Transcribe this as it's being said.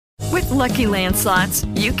Lucky Land Slots,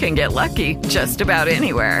 you can get lucky just about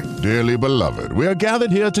anywhere. Dearly beloved, we are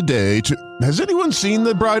gathered here today to... Has anyone seen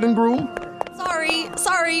the bride and groom?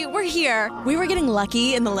 Sorry, we're here. We were getting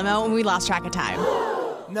lucky in the limo and we lost track of time.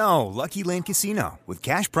 No, Lucky Land Casino, with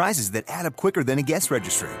cash prizes that add up quicker than a guest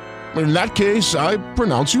registry. In that case, I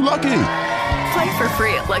pronounce you lucky. Play for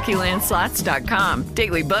free at LuckyLandSlots.com.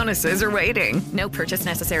 Daily bonuses are waiting. No purchase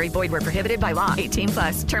necessary. Void where prohibited by law.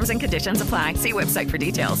 18+. Terms and conditions apply. See website for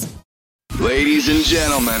details. Ladies and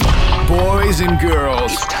gentlemen, boys and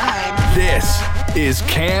girls, this is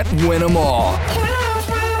Can't Win 'Em All.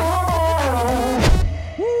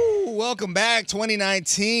 Welcome back,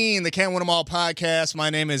 2019, the Can't Win 'Em All podcast. My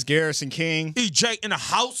name is Garrison King. EJ in the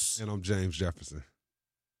house. And I'm James Jefferson.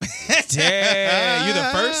 Damn, you the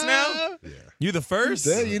first now? Yeah. You the first?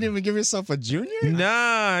 You didn't even give yourself a junior?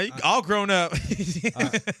 Nah, you all grown up.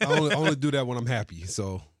 I only do that when I'm happy.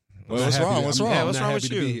 So What's wrong? What's wrong? Yeah, what's I'm wrong happy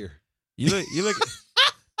with to you? be here. You look.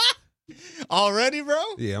 Already, bro?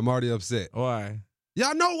 Yeah, I'm already upset. Why?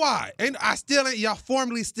 Y'all know why? And y'all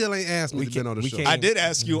formally still ain't asked me to be on the show. I did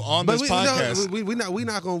ask you on this podcast. We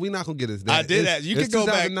not gonna get it. I did ask. You can go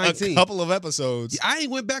back a couple of episodes. I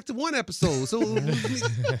ain't went back to one episode, so you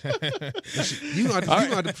got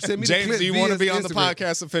to send me the James, clip do you via want to be on the Instagram.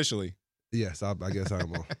 podcast officially? Yes, I guess I'm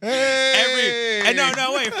on. Hey!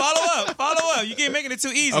 No, wait. Follow up. You can't making it too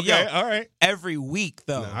easy. Okay, Yo, all right. every week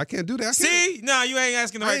though. No, I can't do that. See, no, you ain't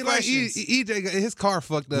asking the I right ain't like questions. EJ. His car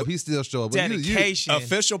fucked up. He still show up. But Dedication.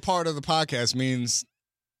 Official part of the podcast means,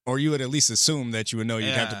 or you would at least assume that you would know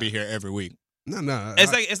you'd have to be here every week. No.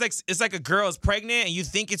 It's like a girl is pregnant and you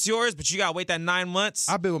think it's yours, but you gotta wait that 9 months.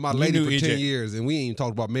 I've been with my lady for 10 years, and we ain't even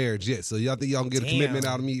talked about marriage yet. So y'all think y'all can get a commitment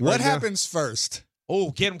out of me? What right happens first?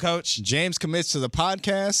 Oh, get him, coach. James commits to the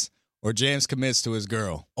podcast, or James commits to his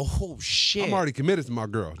girl? Oh shit! I'm already committed to my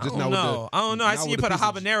girl. I don't know. I see you put a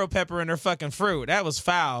habanero pepper in her fucking fruit. That was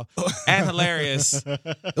foul and hilarious.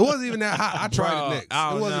 It wasn't even that hot. I tried it next.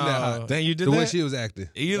 It wasn't that hot. Then you did the that? way she was acting.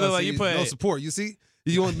 You look like you put no support. You see,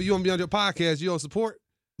 you want to be on your podcast. You don't support,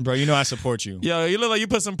 bro. You know I support you. Yo, you look like you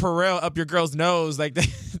put some Perel up your girl's nose like that.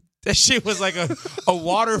 That shit was like a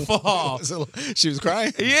waterfall. She was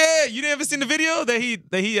crying? Yeah, you didn't ever seen the video that he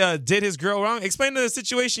did his girl wrong? Explain the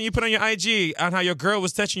situation you put on your IG on how your girl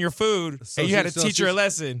was touching your food and you had to teach her a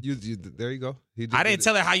lesson. There you go. I didn't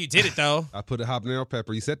tell her how you did it though. I put a habanero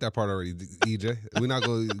pepper. You said that part already, EJ. We're not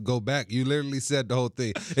going to go back. You literally said the whole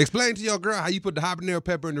thing. Explain to your girl how you put the habanero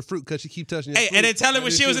pepper in the fruit because she keep touching your food. And then tell her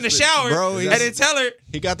when she was in the shower. Bro, and then tell her.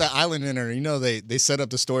 He got the island in her. You know, they set up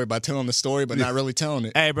the story by telling the story but not really telling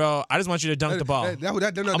it. Hey, bro, I just want you to dunk the ball.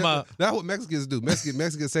 That's what Mexicans do.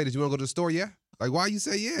 Mexicans say that you want to go to the store, yeah? Like, why you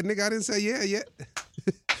say yeah? Nigga, I didn't say yeah yet.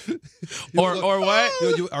 or what?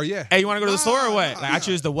 Or yeah. Hey, you want to go to the store or what? Like, I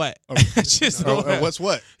choose the what. I choose the what. What's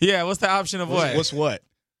what? Yeah, what's the option of what? What's what?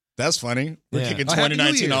 That's funny. We're kicking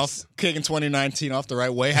 2019 off. Kicking 2019 off the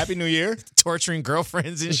right way. Happy New Year. Torturing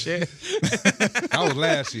girlfriends and shit. That was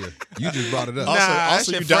last year. You just brought it up.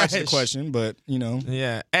 Also you dodged the question, but you know.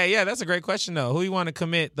 Yeah. Hey, yeah, that's a great question though. Who you want to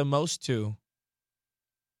commit the most to?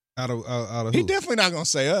 Out of who? He definitely not gonna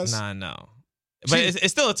say us. Nah, no. But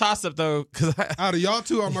it's still a toss up though, because out of y'all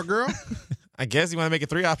two are my girl. I guess you want to make it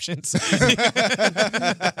 3 options.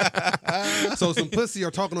 So some pussy or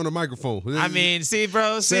talking on the microphone. I mean, see,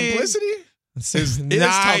 bro, Simplicity is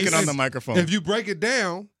nice. talking on the microphone. If you break it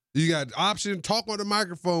down, you got option talk on the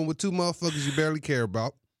microphone with 2 motherfuckers you barely care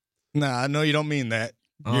about. Nah, I know you don't mean that.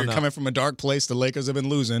 You're coming from a dark place. The Lakers have been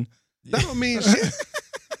losing. That don't mean shit.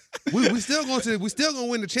 we still gonna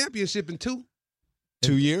win the championship in 2.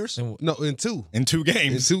 2 years? No, in 2. In 2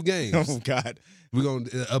 games. In 2 games. Oh God. We're gonna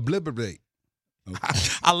obliterate.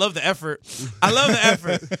 I love the effort. I love the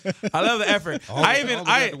effort.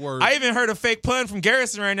 I even heard a fake pun from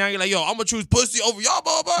Garrison right now. You're like, yo, I'm gonna choose pussy over y'all,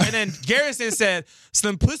 blah, blah. And then Garrison said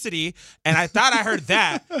simplicity, and I thought I heard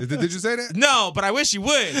that. Did you say that? No, but I wish you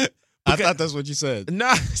would. I thought that's what you said.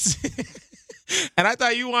 No. And I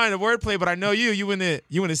thought you wanted a wordplay, but I know you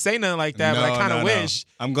wouldn't say nothing like that. But I kind of wish.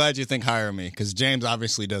 No. I'm glad you think higher of me because James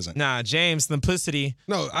obviously doesn't. Nah, James, simplicity.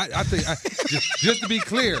 No, I think just to be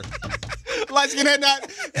clear. Light skin head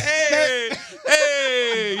nod.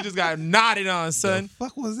 Hey, you just got nodded on, son. The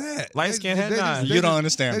fuck was that? Light skin head nod. You don't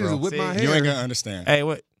understand, bro. My hair. You ain't gonna understand. Hey,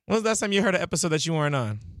 when was the last time you heard an episode that you weren't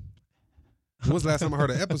on? When was the last time I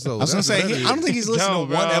heard an episode? I was going to say, I don't think he's listened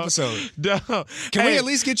to one episode. No. Can we at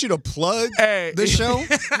least get you to plug this show?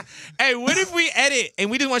 Hey, what if we edit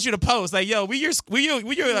and we just want you to post? Like, yo, we your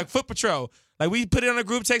like foot patrol. Like, we put it on a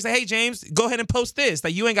group text, like, hey, James, go ahead and post this.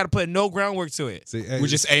 Like, you ain't got to put no groundwork to it. See, we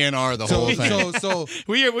just A&R the whole thing. So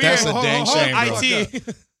we are that's a dang shame, bro.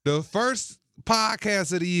 IT. The first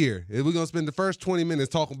podcast of the year. And we're gonna spend the first 20 minutes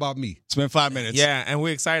talking about me. Spend 5 minutes. Yeah, and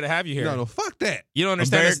we're excited to have you here. No, fuck that. You don't I'm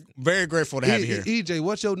understand very grateful to have you here. EJ,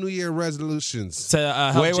 what's your New Year resolutions? to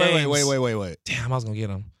help Wait. James. Damn, I was gonna get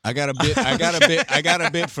him. I got a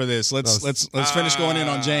bit for this. Let's finish going in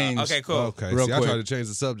on James. Okay, cool. Okay, Real see, I quick. tried to change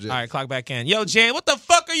the subject. All right, clock back in. Yo, James, what the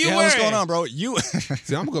fuck are you Yeah, wearing? what's going on, bro? You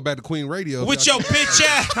See, I'm gonna go back to Queen Radio. With your bitch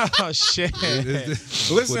ass. Oh shit.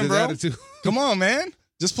 listen, bro. Attitude. Come on, man.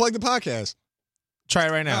 Just plug the podcast. Try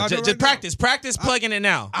it right now. I'll do it Just right now. practice plugging it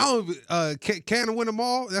now. I don't. Can I win them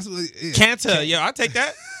all? That's what. Yeah. Canter, yo, I'll take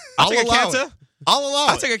that. I'll take a canter. I'll allow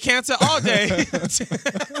I'll it. take a canter all day.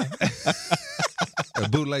 A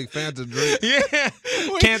bootleg Fanta drink. Yeah.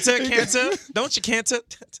 Canter. Don't you canter?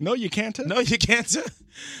 No, you can't. No, you canter.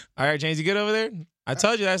 All right, James, you good over there? I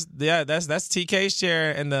told you that's TK's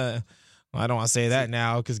chair and the. Well, I don't want to say that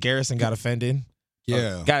now because Garrison got offended.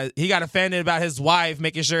 Yeah. He got offended about his wife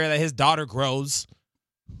making sure that his daughter grows.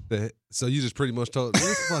 So you just pretty much told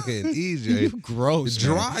this fucking EJ. Gross.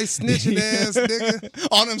 Dry snitching ass nigga.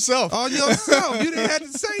 On himself. On yourself. You didn't have to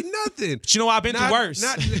say nothing. But you know what? I've been through worse.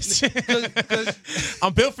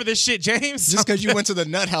 I'm built for this shit, James. Just because you went to the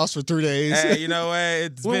nut house for 3 days. Hey, you know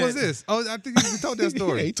what? What was this? Oh, I think you told that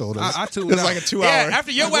story. Yeah, he told us. I tuned It was out. like a 2 hour. Yeah,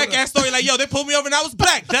 after your whack ass story, like, yo, they pulled me over and I was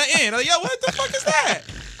black. The end. I'm like, yo, what the fuck is that?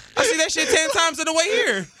 I see that shit 10 times on the way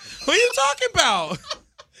here. What are you talking about?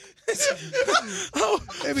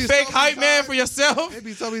 Maybe Fake so hype many man times- for yourself.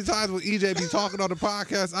 Maybe so many times when EJ be talking on the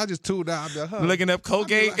podcast, I just tuned out. I'm like, Looking up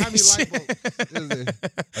Colgate. How many light bulbs is it?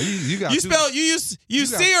 Oh, you got You two- spell you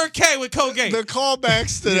C or K with Colgate. The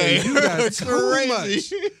callbacks today. Yeah, you got too crazy.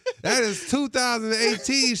 much. That is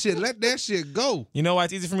 2018 shit. Let that shit go. You know why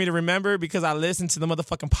it's easy for me to remember? Because I listen to the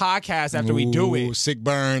motherfucking podcast after we do Ooh, it. Sick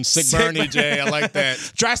burn, Sick burn, burn. EJ. I like that.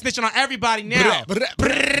 Dry snitching on everybody now.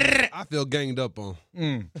 I feel ganged up on.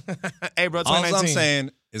 Hey, bro, All 2019. I'm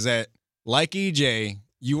saying is that, like EJ,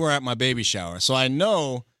 you were at my baby shower, so I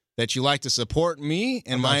know that you like to support me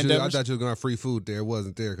and my I endeavors. thought you were going to have free food there. It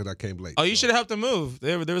wasn't there because I came late. Oh, you should have helped him move.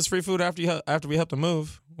 There was free food after we helped him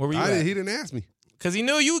move. Where were you at? He didn't ask me. Because he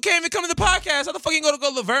knew you can't even come to the podcast. How the fuck you going to go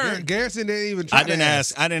to Laverne? Garrison didn't even try I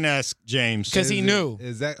didn't ask James. Because he knew.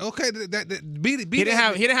 Is that okay? He didn't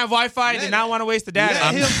have Wi-Fi and did not want to waste the data.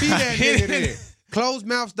 Let him be that nigga then. Closed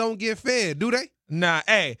mouths don't get fed, do they? Nah,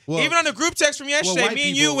 hey. Well, even on the group text from yesterday, white me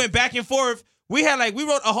and people- you went back and forth. We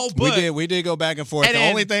wrote a whole book. We did go back and forth. And the then-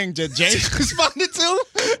 only thing that James responded to,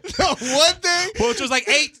 the one thing, Which was like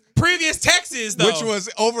 8 previous texts, though. which was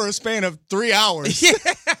over a span of 3 hours. Yeah.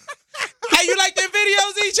 Hey, you like them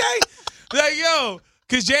videos, EJ? Like, yo,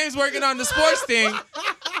 because James working on the sports thing.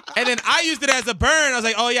 And then I used it as a burn. I was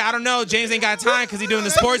like, oh, yeah, I don't know. James ain't got time because he's doing the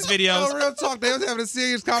sports videos. No, real talk. They was having a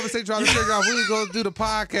serious conversation trying to figure out who was going to do the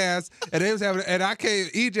podcast. And they was having, and I came,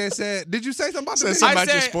 EJ said, did you say something about Said the something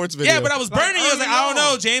video? about your sports video. Yeah, but I was burning you. I was like, I don't early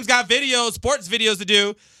know. on. James got videos, sports videos to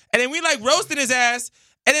do. And then we like roasted his ass.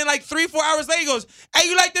 And then like 3-4 hours later, he goes, hey,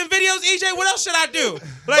 you like them videos, EJ? What else should I do?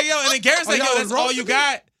 Like, yo, and then Garrett's like, y'all yo, was that's all roasting you me?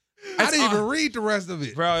 got? I didn't even read the rest of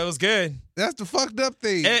it. Bro, it was good. That's the fucked up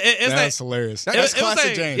thing. It's That's like, hilarious. That- That's it was classic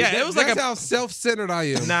like- James. yeah, it was like That's a- how self-centered I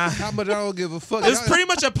am. Nah. How much I don't give a fuck. it was pretty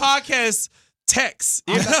much a podcast text.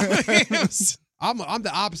 You know what I mean? It was- I'm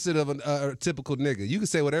the opposite of a typical nigga. You can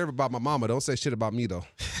say whatever about my mama. Don't say shit about me, though.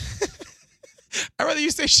 I'd rather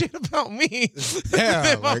you say shit about me Yeah,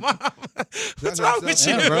 than my like- mom. What's wrong with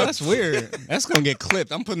you? Yeah, bro, that's weird. That's gonna get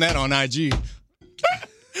clipped. I'm putting that on IG.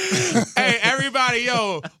 Hey, everybody,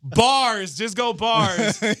 yo, bars. Just go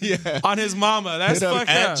bars Yeah. on his mama. That's Hit up fucked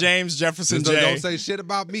at up. James Jefferson Just J. don't say shit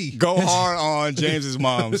about me. Go hard on James's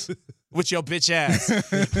moms. With your bitch ass.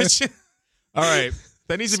 All right,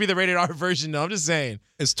 That needs to be the rated R version, though. I'm just saying.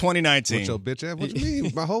 it's 2019. With your bitch ass? What you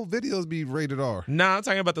mean? My whole videos be rated R. Nah, I'm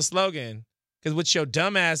talking about the slogan. Because with your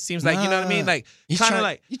dumb ass seems like, you know what I mean? Like, kind of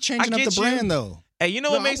like. you changing I up the get you. brand though. Hey, you know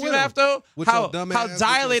No, what makes I'm me with laugh, him. though? With How your dumb how ass, with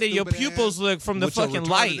dilated your stupid pupils ass, look from the with your fucking retarded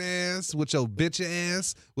light. ass, with your bitch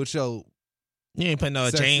ass, with your. You ain't putting no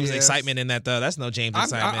Sexy James ass. excitement in that, though. That's no James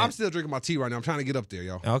excitement. I'm still drinking my tea right now. I'm trying to get up there,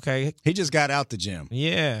 y'all. Okay. He just got out the gym.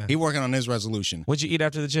 Yeah. He working on his resolution. What'd you eat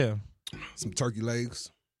after the gym? Some turkey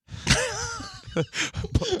legs.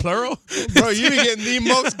 Plural? Bro, you be getting the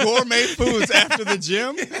most gourmet foods after the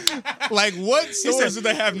gym. Like, what stores do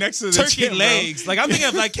they have next to the Turkey gym, bro? legs. Like, I'm thinking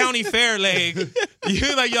of like county fair leg.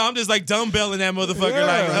 You like, yo, I'm just like dumbbelling that motherfucker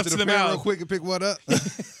like Run up to to the the fair real mouth. quick and pick one up.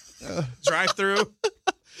 Drive through.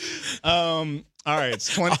 All right,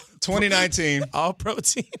 it's 2019. All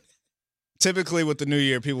protein. Typically, with the new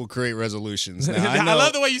year, people create resolutions. Now, I I know,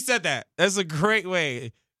 love the way you said that. That's a great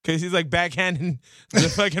way. Because he's like backhanding the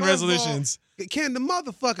fucking resolutions. Can the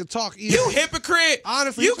motherfucker talk? You hypocrite.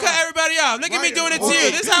 Honestly, you cut everybody off. Look at me doing it to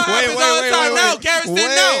you. This is how it Wait, happens all the time. No,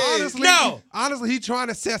 Garrison, no. Honestly, he trying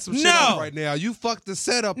to set some shit up right now. You fucked the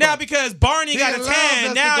setup now up. Because Barney got a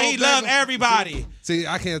tan. Now he love everybody. See,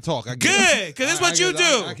 I can't talk. Good, because this is what you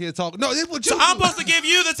do. I can't talk. No, this is what you so do. I'm supposed to give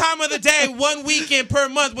you the time of the day 1 weekend per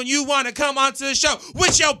month when you want to come onto the show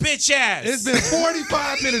with your bitch ass. It's been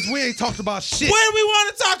 45 minutes. We ain't talked about shit. What do we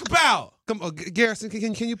want to talk about? Come on, Garrison,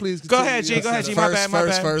 can you please go ahead, G? Go ahead, G. My bad.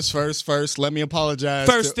 First. Let me apologize.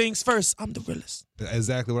 First things first. I'm the realest.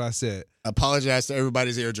 Exactly what I said. Apologize to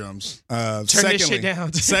everybody's eardrums. Turn this shit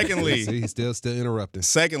down. Secondly, see, he's still interrupting.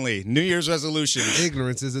 Secondly, New Year's resolution.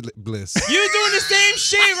 Ignorance is bliss. You doing the same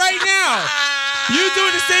shit right now. You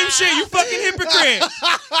doing the same shit. You fucking hypocrite.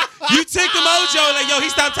 You took the mojo like, yo, he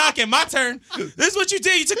stopped talking. My turn. This is what you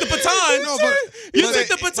did. You took the baton. No, you took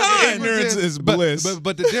the baton. Ignorance is bliss.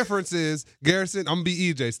 But the difference is, Garrison, I'm going to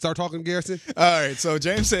be EJ. Start talking, Garrison. All right, so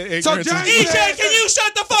James said ignorance is bliss. EJ, can you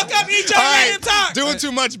shut the fuck up, EJ? Let him talk. Doing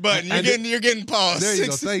too much button. You're getting paused. There you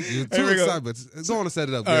go. Thank you. Too excited. Go on and set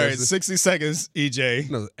it up, Garrison. All right, 60 seconds, EJ.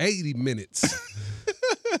 No, 80 minutes.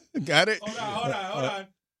 Got it? Hold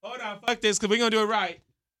on. Fuck this, because we're going to do it right.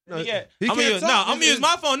 I'm going to use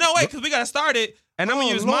my phone. No, wait, because we got to start it, and I'm going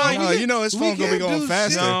to use mine. No, you know his phone going to be going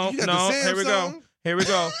faster. No, here we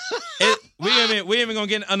go. We even going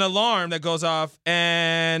to get an alarm that goes off,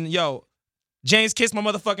 and, yo, James, kiss my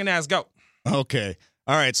motherfucking ass. Go. Okay.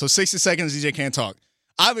 All right, so 60 seconds, EJ can't talk.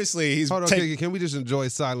 Obviously, he's... Hold on, can we just enjoy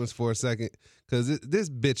silence for a second? Because this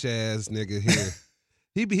bitch-ass nigga here,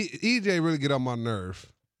 EJ really get on my nerve.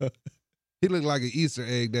 He look like an Easter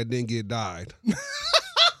egg that didn't get dyed.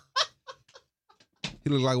 He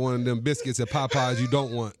look like one of them biscuits at Popeyes you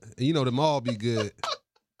don't want. And you know them all be good.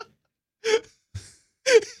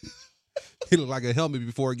 He look like a helmet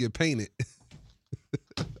before it get painted.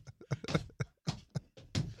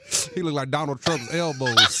 He look like Donald Trump's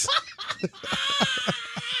elbows.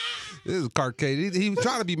 This is Caucasian. He was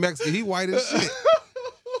trying to be Mexican. He white as shit.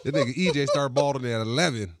 This nigga EJ started balding at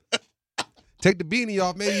 11. Take the beanie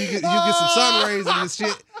off. Maybe you get some sun rays and this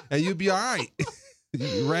shit, and you'll be all right.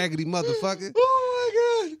 You raggedy motherfucker.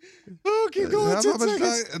 Oh, my God. Oh, keep going. 10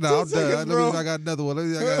 seconds. No, I'm done. I got another one. I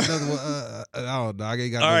don't know. I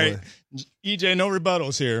ain't got all no right. one. EJ, no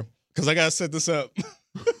rebuttals here, because I got to set this up.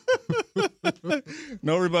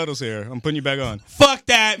 No rebuttals here. I'm putting you back on. Fuck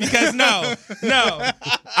that, because no.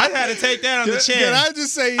 I had to take that on the chin. Did I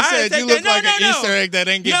just say he said you look like an Easter egg that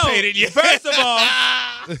ain't get painted yet? First of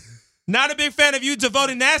all, not a big fan of you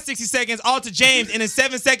devoting that 60 seconds all to James, and in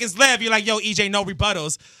 7 seconds left, you're like, yo, EJ, no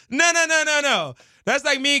rebuttals. No. That's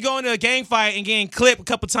like me going to a gang fight and getting clipped a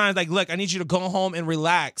couple times. Like, look, I need you to go home and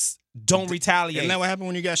relax. Don't retaliate. Isn't that what happened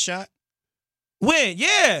when you got shot? When?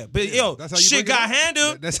 Yeah. But, yo, shit got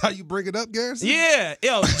handled. That's how you bring it up, Garrison? Yeah.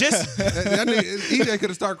 Yo, just... that nigga, EJ could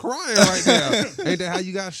have started crying right now. Ain't that how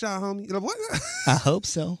you got shot, homie? You know, what? I hope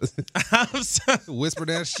so. Whisper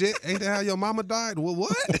that shit. Ain't that how your mama died?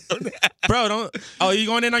 What? Bro, don't... Oh, you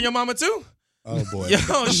going in on your mama, too? Oh, boy.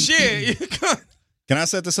 Yo, shit. Can I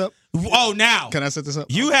set this up? Oh, now. Can I set this up?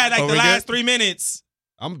 You had like the last 3 minutes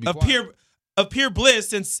of pure bliss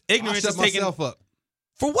since ignorance is taken. Myself up.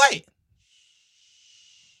 For what?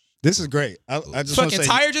 This is great. I just fucking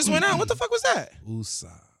tire just went out. What the fuck was that?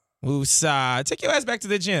 Woosah. Take your ass back to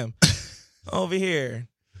the gym. Over here.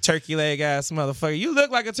 Turkey leg ass motherfucker. You look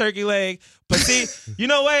like a turkey leg, but see, you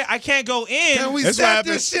know what? I can't go in. Can we set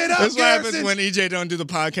this shit up? That's what happens when EJ don't do the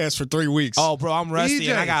podcast for 3 weeks. Oh, bro, I'm rusty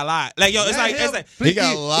and I got a lot. Like, yo, it's like he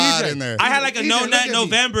got a lot in there. I had like a no nut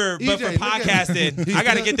November, but for podcasting, I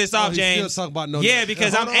got to get this off, James. Yeah,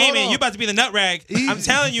 because I'm aiming. You about to be the nut rag. I'm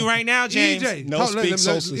telling you right now, James. EJ, no speak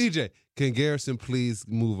socials. EJ. Can Garrison please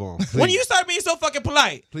move on? Please. When you start being so fucking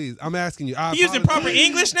polite. Please, I'm asking you. He's using proper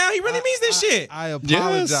English now? He really means this shit. I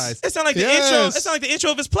apologize. It sounds like the intro. It sounds like the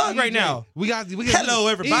intro of his plug right now. We got Hello,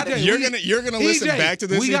 everybody. EJ, you're gonna listen back to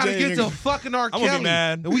this. We gotta get to fucking R. Kelly. I'm gonna be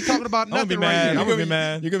mad. We talking about nothing right now. now. I'm gonna be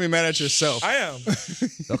mad. You're gonna be mad at yourself. I am.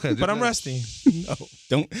 Okay, but I'm rusty. No,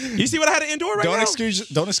 don't. You see what I had to endure right now?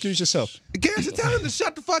 Don't excuse yourself. Garrison, tell him to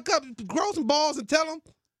shut the fuck up, grow some balls, and tell him.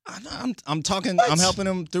 I'm talking. What? I'm helping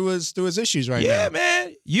him through his issues right now. Yeah,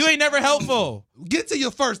 man. You ain't never helpful. Get to your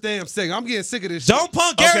first damn segment. I'm getting sick of this. Don't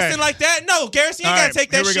punk Garrison like that. No, Garrison, you ain't gotta take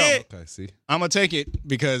that shit. Okay, see. I'm gonna take it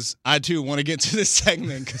because I too want to get to this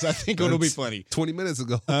segment because I think it'll be funny. 20 minutes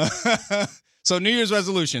ago. So New Year's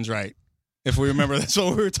resolutions, right? If we remember, that's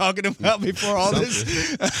what we were talking about before all this.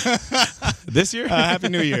 This year? Happy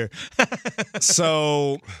New Year.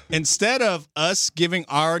 So instead of us giving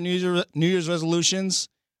our New Year's resolutions,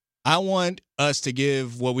 I want us to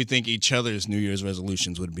give what we think each other's New Year's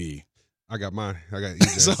resolutions would be. I got mine. I got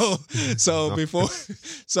EJ.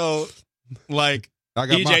 So like I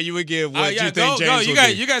got EJ, mine. you would give what you think go, James would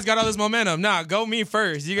be. You guys got all this momentum. Nah, go me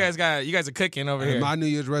first. You guys are cooking over here. My New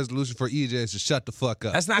Year's resolution for EJ is to shut the fuck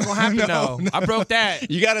up. That's not gonna happen though. I broke that.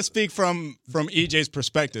 You got to speak from EJ's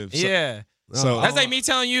perspective. So, Yeah. So That's like me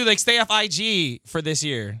telling you, like, stay off IG for this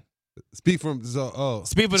year. Speak from so.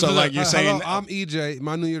 Speak for So, like, you're saying- hello, I'm EJ.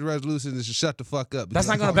 My New Year's resolution is to shut the fuck up. That's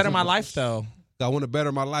not gonna better my life though. I want to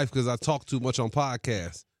better my life because I talk too much on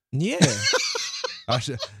podcasts. Yeah.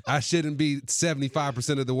 I shouldn't be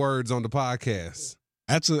 75% of the words on the podcast.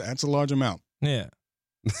 that's a large amount. Yeah.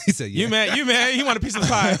 He said, "Yeah." You man. He want a piece of the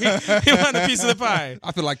pie. He want a piece of the pie.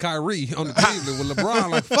 I feel like Kyrie on the Cleveland with LeBron.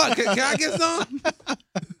 Like, fuck, can I get some?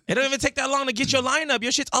 It don't even take that long to get your lineup.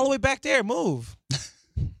 Your shit's all the way back there. Move.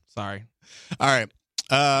 Sorry. All right.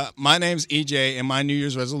 My name's EJ, and my New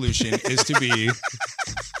Year's resolution is to be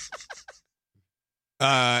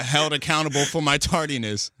held accountable for my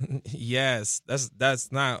tardiness. Yes.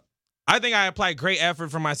 That's not. I think I applied great effort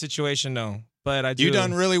for my situation though. But I do. You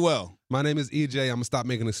done really well. My name is EJ. I'm going to stop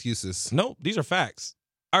making excuses. Nope. These are facts.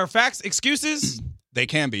 Are facts excuses? They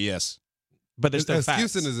can be, yes. But they're still facts.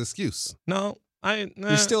 Excusing is excuse. No.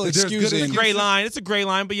 You're still There's good excusing. It's a gray line. It's a gray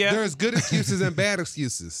line, but yeah. There's good excuses and bad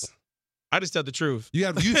excuses. I just tell the truth. You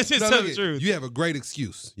have Just tell the truth. You have a great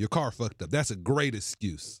excuse. Your car fucked up. That's a great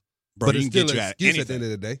excuse. Bro, but you it's can still get you an at excuse at the end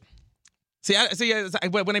anything. of the day.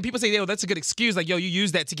 See, when people say, "Yo, that's a good excuse," like, "Yo, you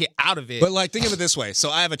use that to get out of it." But like, think of it this way. So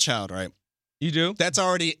I have a child, right? You do? That's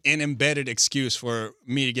already an embedded excuse for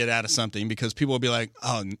me to get out of something because people will be like,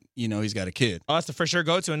 oh, he's got a kid. Oh, that's the for sure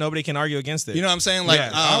go to, and nobody can argue against it. You know what I'm saying? Like,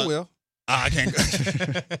 Yeah, I will. I can't.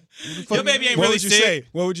 Your baby ain't What really would you sick. say?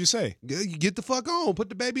 What would you say? You get the fuck on. Put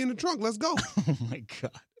the baby in the trunk. Let's go. Oh my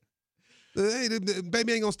God. Hey, the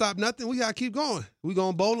baby ain't gonna stop nothing. We gotta keep going. We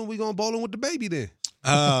going bowling. We going bowling with the baby then.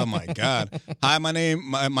 Oh my God. Hi, my name's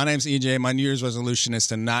EJ. My New Year's resolution is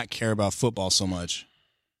to not care about football so much.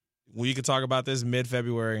 We could talk about this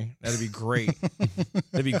mid-February. That'd be great.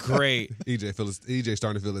 That'd be great. EJ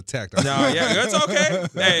starting to feel attacked. No, yeah, that's okay.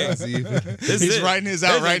 Hey, He's writing his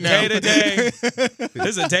out right now. Day-to-day. This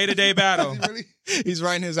is a day-to-day battle. Really? He's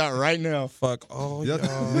writing his out right now. Fuck all Yep.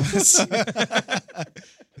 y'all.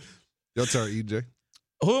 Your turn, EJ.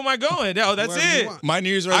 Who am I going? Oh, that's Wherever you it. want. My New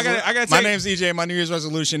Year's I gotta my take- name's EJ. My New Year's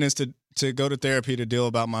resolution is to go to therapy to deal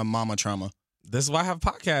about my mama trauma. This is why I have a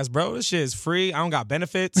podcast, bro. This shit is free. I don't got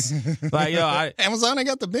benefits. Like, yo, Amazon ain't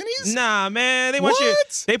got the bennies? nah, man. They want you.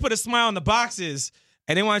 What? They put a smile on the boxes,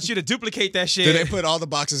 and they want you to duplicate that shit. Do they put all the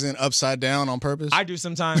boxes in upside down on purpose? I do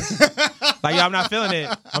sometimes. Like, yo, I'm not feeling it.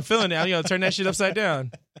 I'm feeling it. Yo, turn that shit upside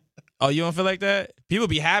down. Oh, you don't feel like that? People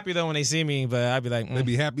be happy though when they see me, but I'd be like, They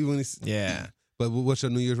be happy when yeah. But what's your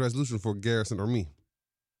New Year's resolution for Garrison or me?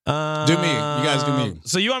 Do me. You guys do me.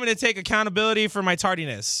 So you want me to take accountability for my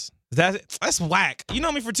tardiness? That's whack. You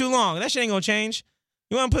know me for too long. That shit ain't gonna change.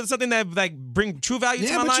 You want to put something that like bring true value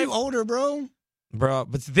to my but life? you older, bro. Bro,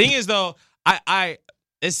 but the thing is though,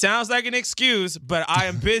 it sounds like an excuse, but I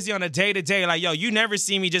am busy on a day to day. Like, yo, you never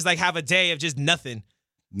see me just like have a day of just nothing.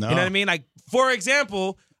 No. You know what I mean? Like, for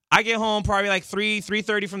example, I get home probably like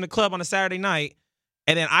 3:30 from the club on a Saturday night,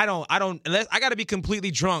 and then I don't unless I gotta be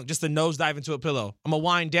completely drunk just to nosedive into a pillow. I'm a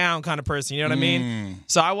wind down kind of person, you know what I mean?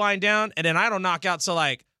 So I wind down and then I don't knock out till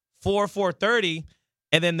like 4:30.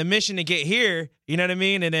 And then the mission to get here, you know what I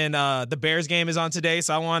mean? And then the Bears game is on today,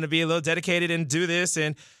 so I want to be a little dedicated and do this.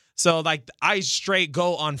 And so, like, I straight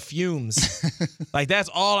go on fumes. Like, that's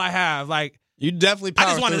all I have. Like, You definitely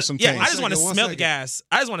power through some things. I just want to One smell the second. gas.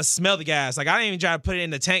 I just want to smell the gas. Like, I don't even try to put it in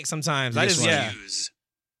the tank sometimes. I just,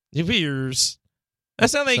 Your ears. That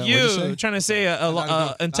sounds like What'd you you say? trying to say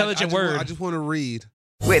a intelligent word. I just want to read.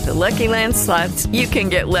 With the Lucky Land Slots, you can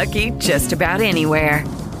get lucky just about anywhere.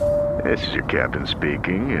 This is your captain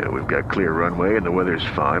speaking. We've got clear runway and the weather's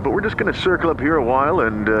fine, but we're just going to circle up here a while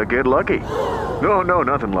and get lucky. No,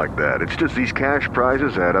 nothing like that. It's just these cash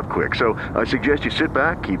prizes add up quick. So I suggest you sit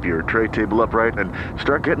back, keep your tray table upright, and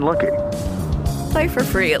start getting lucky. Play for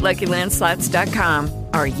free at LuckyLandSlots.com.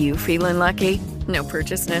 Are you feeling lucky? No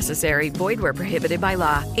purchase necessary. Void where prohibited by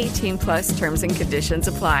law. 18+ terms and conditions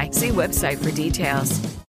apply. See website for details.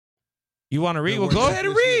 You want to read? Well, go ahead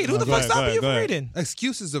and read. Who the Go fuck ahead, stopping go you from ahead. reading?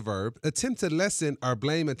 Excuse is a verb. Attempt to lessen or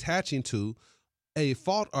blame attaching to a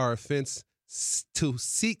fault or offense to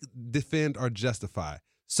seek, defend, or justify.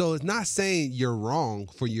 So it's not saying you're wrong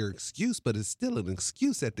for your excuse, but it's still an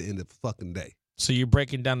excuse at the end of the fucking day. So you're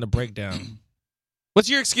breaking down the breakdown. What's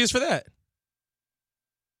your excuse for that?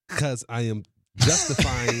 Because I am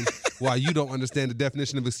justifying why you don't understand the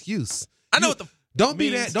definition of excuse. I know what the Don't be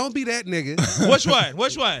that nigga.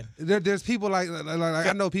 Which one? There's people like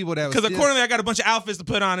I know people that because accordingly I got a bunch of outfits to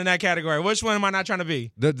put on in that category. Which one am I not trying to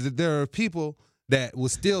be? There are people that will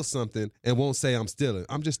steal something and won't say I'm stealing.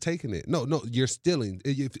 I'm just taking it. No, you're stealing.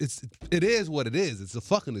 It is what it is. It's a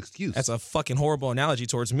fucking excuse. That's a fucking horrible analogy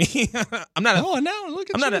towards me. I'm not. Oh, now look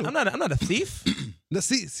at you. I'm not a thief. Now,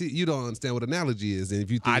 see, you don't understand what analogy is, and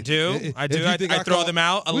if you think I do. I throw them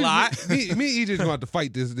out a lot. Me and EJ going to have to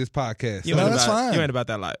fight this podcast. That's fine. You ain't about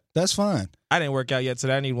that life. That's fine. I didn't work out yet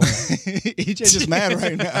today. I need one. EJ just mad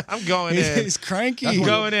right now. I'm going in. He's cranky. I'm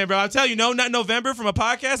going in, bro. I'll tell you, not November from a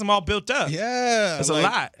podcast. I'm all built up. Yeah, it's a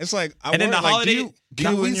lot. It's like, and then the holiday. Do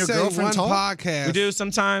you and your girlfriend talk? Podcast? We do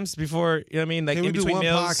sometimes before. You know what I mean? Like Can in we between do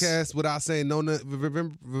one meals. podcast without saying no?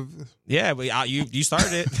 Yeah, but you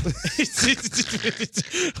started it.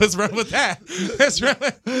 Let's run with that.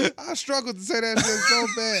 I struggled to say that shit so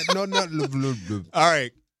bad. All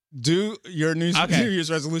right, do your New Year's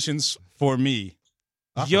resolutions for me.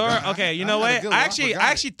 Okay, you know what? I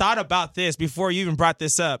actually thought about this before you even brought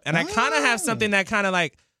this up, and I kind of have something that kind of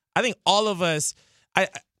like I think all of us.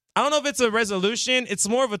 I don't know if it's a resolution. It's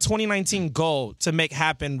more of a 2019 goal to make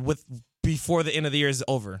happen before the end of the year is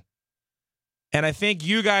over. And I think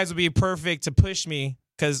you guys would be perfect to push me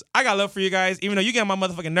because I got love for you guys, even though you get on my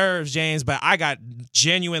motherfucking nerves, James, but I got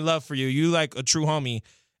genuine love for you. You like a true homie.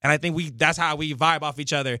 And I think that's how we vibe off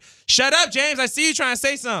each other. Shut up, James. I see you trying to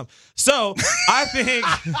say something. So I think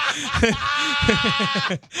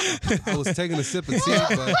I was taking a sip of tea,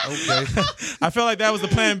 but okay. I feel like that was the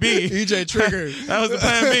plan B. EJ triggered. That was the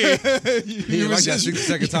plan B. You was like that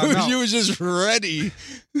second time out. You was just ready.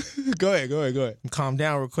 Go ahead. Calm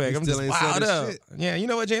down real quick. I'm just wild up. Shit. Yeah, you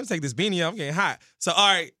know what, James? Take this beanie off. I'm getting hot. So,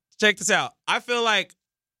 all right, check this out. I feel like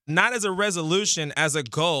not as a resolution, as a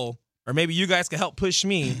goal, or maybe you guys can help push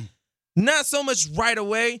me. Not so much right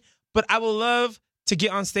away, but I would love to get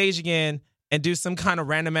on stage again and do some kind of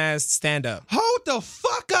random ass stand up. Hold the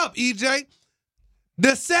fuck up, EJ.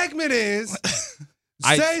 The segment is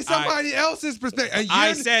say somebody else's perspective.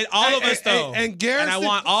 I said all of us though, and Garrison. And I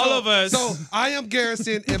want all of us. So I am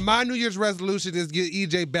Garrison, and my New Year's resolution is get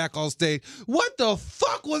EJ back on stage. What the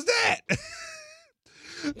fuck was that?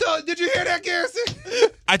 Did you hear that, Garrison?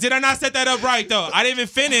 I not set that up right though. I didn't even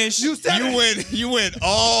finish. You went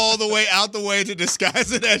all the way out the way to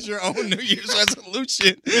disguise it as your own New Year's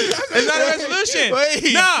resolution. It's not a resolution.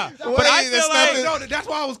 But I feel like that's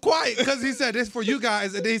why I was quiet, because he said this for you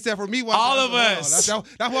guys, and then he said for me. All of us.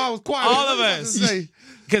 That's why I was quiet. All of us.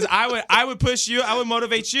 Because I would push you. I would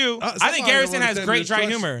motivate you. I think Garrison has great dry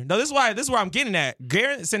humor. No, this is where I'm getting at.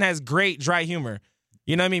 Garrison has great dry humor.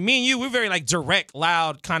 You know what I mean? Me and you, we're very like direct,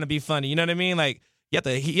 loud, kind of be funny. You know what I mean? Like you have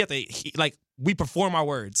to like we perform our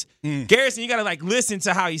words. Garrison, you gotta like listen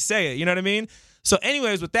to how he say it. You know what I mean? So,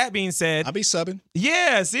 anyways, with that being said, I'll be subbing.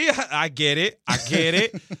 Yeah, see, I get it.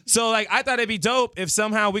 So, like, I thought it'd be dope if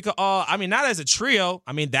somehow we could all, I mean, not as a trio.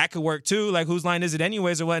 I mean, that could work too. Like, whose line is it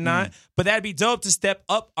anyways or whatnot? But that'd be dope to step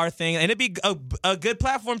up our thing. And it'd be a good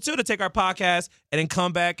platform too to take our podcast and then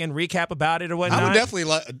come back and recap about it or whatnot. I would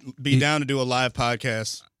definitely be down to do a live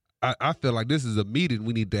podcast. I feel like this is a meeting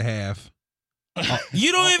we need to have.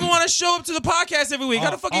 You don't even want to show up to the podcast every week.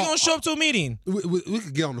 How the fuck you gonna show up to a meeting? We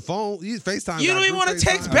could get on the phone. FaceTime. You don't even want to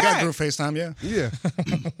text back. I got group FaceTime, yeah.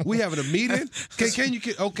 We having a meeting. Can you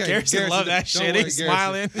okay? Garrison love that shit. He's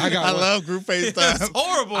smiling. I love group FaceTime. It's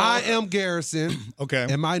horrible. I am Garrison. Okay.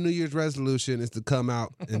 And my New Year's resolution is to come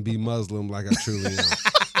out and be Muslim like I truly am.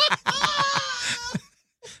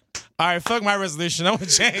 All right, fuck my resolution. I'm with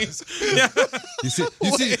James. You see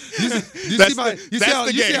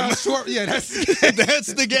how short? Yeah,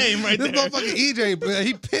 that's the game right there. This motherfucking EJ,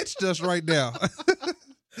 he pitched us right now.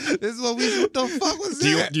 This is what the fuck was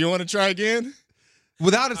that? Do you want to try again?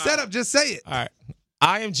 Without a setup, just say it. All right.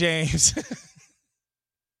 I am James.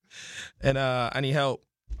 And I need help.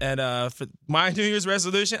 And for my New Year's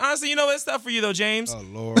resolution, honestly, you know what? It's tough for you though, James. Oh,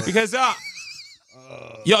 Lord. Because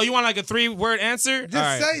yo, you want like a 3-word answer?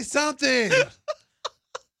 Just say something.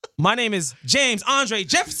 My name is James Andre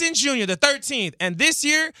Jefferson Jr., the 13th. And this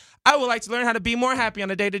year, I would like to learn how to be more happy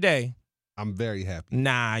on a day-to-day. I'm very happy.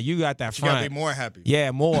 Nah, you got that front. You got to be more happy.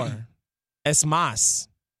 Yeah, more. Es más.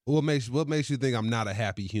 What makes you think I'm not a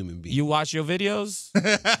happy human being? You watch your videos?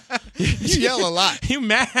 You yell a lot. You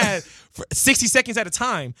mad for 60 seconds at a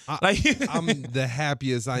time. I'm the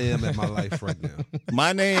happiest I am in my life right now.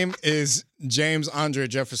 My name is James Andre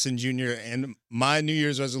Jefferson Jr., and my New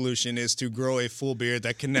Year's resolution is to grow a full beard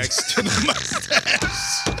that connects to the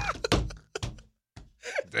mustache.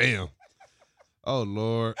 Damn. Oh,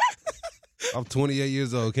 Lord. I'm 28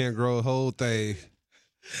 years old. Can't grow a whole thing.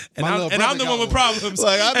 And I'm the one with problems.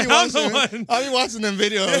 Like I be watching them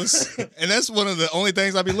videos, and that's one of the only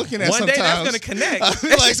things I be looking at. One sometimes. day that's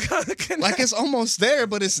gonna connect. Like it's almost there,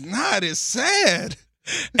 but it's not. It's sad.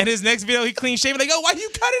 And his next video, he clean shaven. Like, oh, why you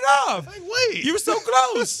cut it off? Like, wait, you were so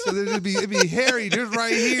close. So it'd be hairy just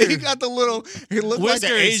right here. He got the little. He looked whiskers.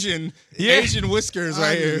 like an Asian whiskers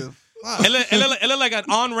right here. It look like an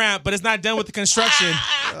on ramp, but it's not done with the construction.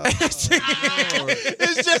 It's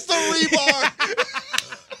just a rebar.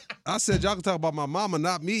 I said y'all can talk about my mama,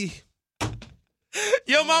 not me.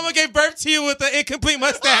 Your mama gave birth to you with an incomplete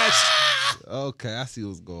mustache. Okay, I see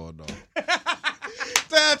what's going on.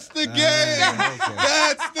 That's the game. Okay.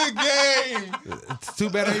 That's the game. It's too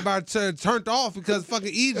bad everybody turned off because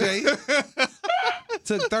fucking EJ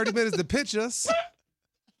took 30 minutes to pitch us.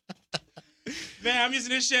 Man, I'm using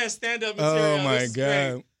this shit as stand-up material. Oh my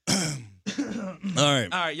god. All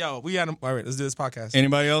right, yo, all right. Let's do this podcast.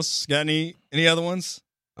 Anybody else got any other ones?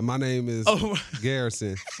 My name is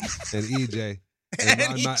Garrison and EJ.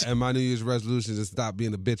 And my New Year's resolution is to stop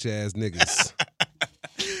being a bitch ass niggas.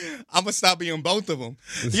 I'm gonna stop being both of them.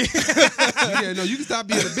 Yeah, no, you can stop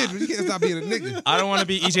being a bitch, but you can't stop being a nigga. I don't want to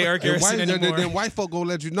be EJ or Garrison anymore. Then white folk gonna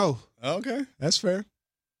let you know. Okay, that's fair.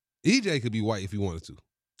 EJ could be white if he wanted to.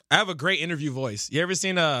 I have a great interview voice. You ever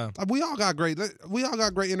seen We all got great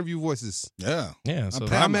interview voices. Yeah. So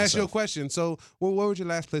I'm asking you a question. So, where was your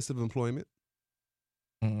last place of employment?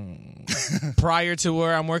 Prior to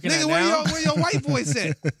where I'm working at now? Where your white voice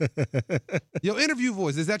at? Your interview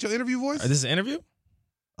voice. Is that your interview voice? This is an interview?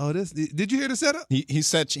 Oh, did you hear the setup? He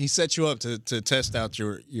set you up to test out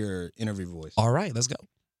your interview voice. All right, let's go.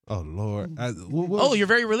 Oh Lord! You're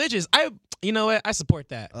very religious. You know what? I support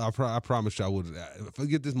that. I promise you I would.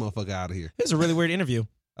 Get this motherfucker out of here. It's a really weird interview.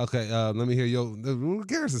 Okay, let me hear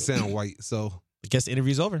Garrison sound white, so I guess the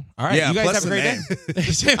interview's over. All right, yeah, you guys have a great day.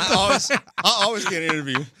 I always get an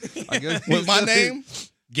interview. I guess with my name,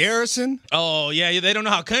 Garrison. Oh yeah, they don't know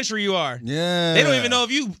how country you are. Yeah, they don't even know if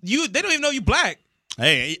you. They don't even know you black.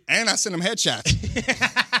 Hey, and I send them headshots.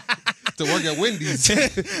 To work at Wendy's.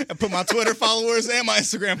 I put my Twitter followers and my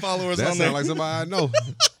Instagram followers on there. That sounds like somebody I know.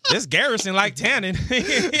 This Garrison like tanning.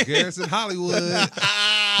 Garrison Hollywood.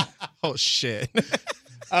 Oh shit.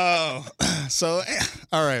 Oh, so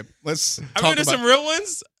all right. Let's I'm talk gonna do about some real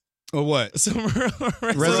ones. Or what? Some real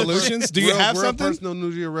resolutions. Do you have something? Personal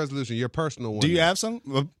New Year resolution. Your personal one. Do you have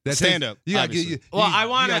some? Stand up. You gotta give I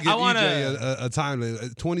want to a time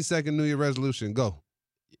limit. 20-second New Year resolution. Go.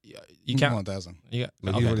 You count 1,000. Yeah.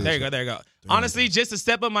 Okay. There you go. Honestly, just to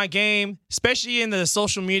step up my game, especially in the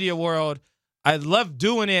social media world, I love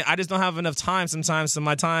doing it. I just don't have enough time sometimes. So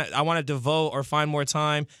my time, I want to devote or find more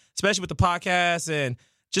time, especially with the podcast and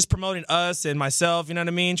just promoting us and myself. You know what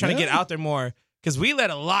I mean? Trying to get out there more. Because we let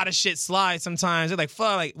a lot of shit slide sometimes. They're like,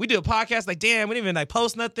 fuck, like we do a podcast, like, damn, we didn't even like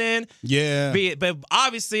post nothing. Yeah. But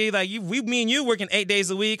obviously, like me and you working 8 days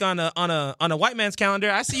a week on a white man's calendar.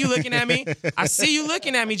 I see you looking at me. I see you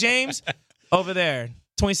looking at me, James. Over there.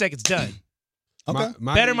 20 seconds done. Okay.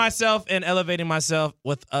 Better myself and elevating myself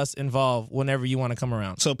with us involved whenever you want to come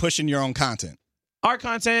around. So pushing your own content. Our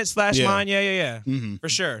content / mine, yeah. Mm-hmm. For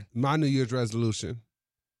sure. My New Year's resolution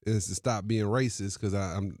is to stop being racist because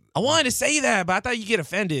I wanted to say that, but I thought you get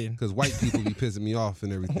offended. Because white people be pissing me off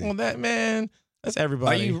and everything. Well, that's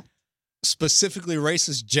everybody. Are you specifically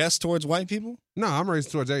racist just towards white people? No, I'm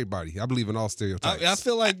racist towards everybody. I believe in all stereotypes. I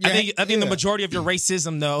feel like I think the majority of your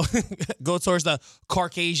racism though go towards the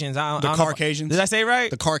Caucasians. Caucasians. Did I say it right?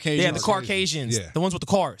 The Caucasians. Yeah, the Caucasians. Yeah. The ones with the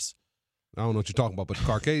cars. I don't know what you're talking about, but the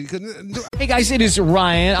Caucasian. Hey guys, it is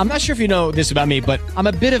Ryan. I'm not sure if you know this about me, but I'm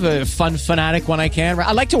a bit of a fun fanatic when I can.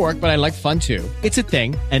 I like to work, but I like fun too. It's a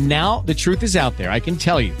thing. And now the truth is out there. I can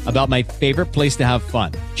tell you about my favorite place to have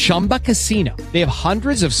fun. Chumba Casino. They have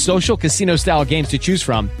hundreds of social casino style games to choose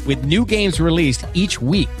from with new games released each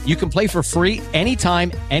week. You can play for free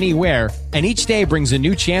anytime, anywhere. And each day brings a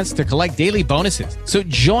new chance to collect daily bonuses. So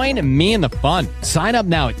join me in the fun. Sign up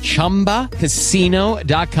now at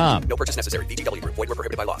ChumbaCasino.com. No purchase necessary. VGW Group. Void where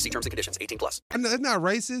prohibited by law. See terms and conditions. 18+. It's not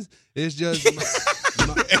racist. It's just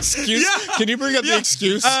excuse. Yeah. Can you bring up the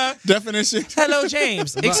excuse definition? Hello,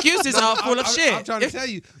 James. Excuses are full of shit. I'm trying to tell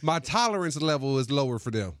you, my tolerance level is lower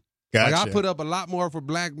for them. Gotcha. Like I put up a lot more for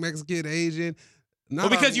Black, Mexican, Asian.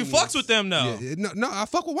 Because you fucks with them, though. Yeah, no, I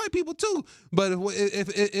fuck with white people too. But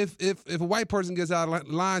if a white person gets out of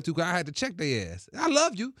line too, I had to check their ass. I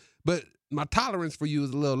love you, but my tolerance for you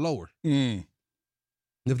is a little lower.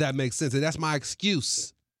 If that makes sense, and that's my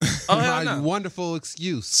excuse. My wonderful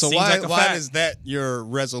excuse. So why is that your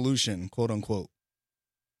resolution, quote unquote?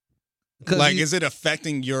 Like, is it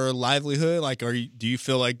affecting your livelihood? Like, do you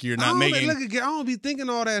feel like you're not making? I don't be thinking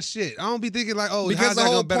all that shit. I don't be thinking like, oh, because the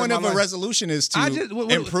whole point of a resolution is to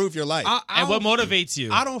improve your life. And what motivates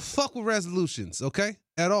you? I don't fuck with resolutions, okay,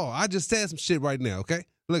 at all. I just said some shit right now, okay.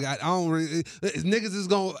 Look, I don't really. Niggas is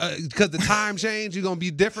going because the time change. You're gonna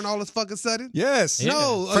be different all this fucking sudden. Yes.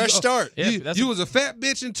 No. Fresh start. You was a fat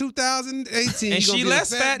bitch in 2018, and she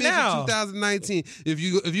less fat now. In 2019. If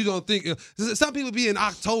you gonna think, some people be in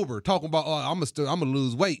October talking about, oh, I'm gonna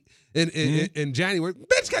lose weight in January.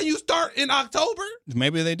 Bitch, can you start in October?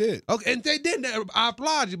 Maybe they did. Okay, and they did. I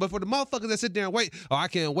applaud you. But for the motherfuckers that sit there and wait, I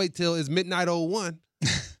can't wait till it's midnight 01.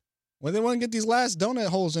 Well, they want to get these last donut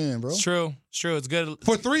holes in, bro. It's true. It's true. It's good.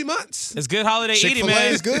 For 3 months. It's good holiday eating, Chick-fil-A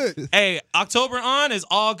man. is good. Hey, October on is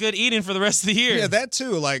all good eating for the rest of the year. Yeah, that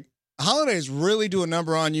too. Like, holidays really do a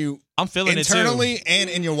number on you. I'm feeling internally it too. and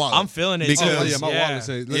in your wallet. I'm feeling it because, too. Oh, yeah, my wallet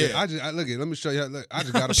says, look, let me show you. Look, I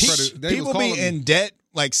just got a credit. People be in debt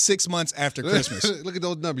like 6 months after Christmas. Look at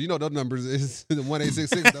those numbers. You know those numbers is the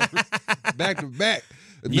 1866 numbers. Back to back.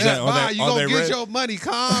 You gonna get your money.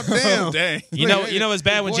 Calm down. Oh, dang. You know it's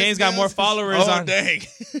bad when James got more followers on. Dang.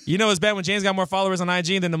 You know it's bad when James got more followers on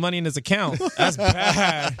IG than the money in his account. That's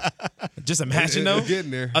bad. Just imagine though,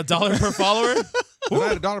 getting there. $1 per follower. If I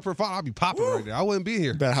had $1 per follower, I'd be popping right there. I wouldn't be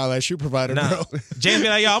here. Better highlight shoe provider, bro. James be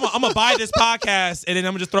like, yo, I'm gonna buy this podcast and then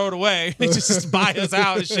I'm gonna just throw it away. just buy us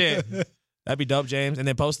out and shit. That'd be dope, James. And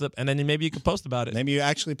then post it, and then maybe you could post about it. Maybe you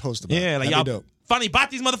actually post about it. Yeah, like That'd y'all be dope. finally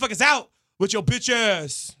bought these motherfuckers out with your bitch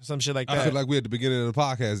ass. Some shit like that. I feel like we're at the beginning of the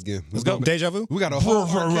podcast again. Let's go. Deja vu. We got a whole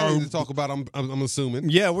to talk about. I'm assuming.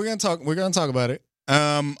 Yeah, we're gonna talk about it.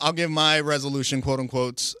 I'll give my resolution, quote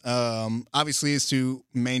unquote. Obviously, is to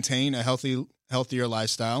maintain a healthier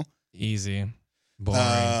lifestyle. Easy.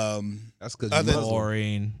 Boring. That's because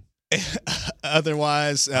boring.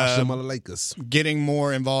 Otherwise, Lakers. Getting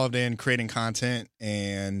more involved in creating content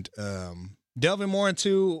and delving more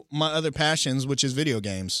into my other passions, which is video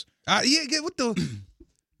games. What the?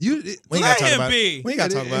 Let him be. We ain't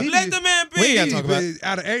gotta talk about it. Let the man be. We ain't gotta talol about it.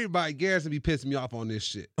 Out of everybody, Garrison be pissing me off on this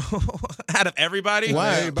shit. Out of everybody?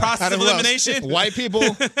 Why? Process of elimination? White people,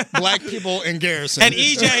 black people, and Garrison. And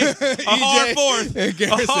EJ. A hard fourth. A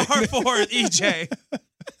hard fourth, EJ.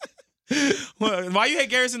 Why you hate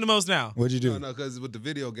Garrison the most now? What'd you do? No, because with the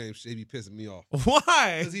video game shit, he be pissing me off.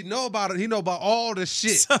 Why? Because he know about it. He know about all the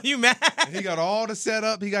shit. So you mad? And he got all the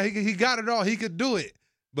setup. He got it all. He could do it.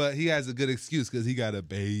 But he has a good excuse because he got a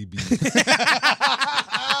baby.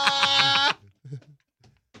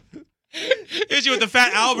 Is you with the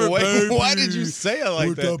fat Albert? Baby. Why did you say it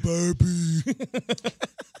like that?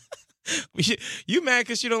 Baby. You mad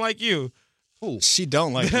because she don't like you? Ooh. She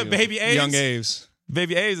don't like you. Baby Aves? Young Aves.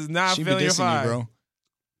 Baby Aves is not she feeling your vibe.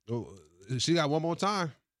 You, bro. She got one more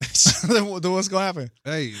time. Then what's gonna happen?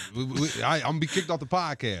 Hey, I'm gonna be kicked off the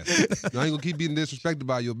podcast. I ain't gonna keep being disrespected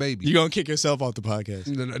by your baby. You gonna kick yourself off the podcast?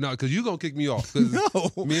 No, because you gonna kick me off. No,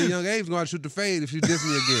 me and Young Abe's gonna shoot the fade if you diss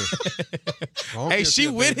me again. Hey, she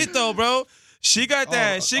with it though, bro. She got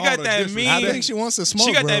that. She got that mean. I think she wants to smoke.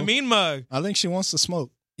 She got bro. that mean mug. I think she wants to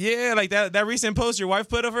smoke. Yeah, like that recent post your wife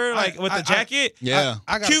put of her, like with the jacket. Yeah,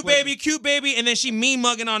 I got cute baby, and then she mean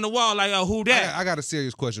mugging on the wall, like, oh, who that? I got a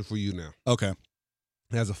serious question for you now. Okay.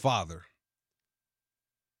 As a father,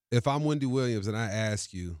 if I'm Wendy Williams and I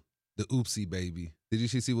ask you the oopsie baby, did you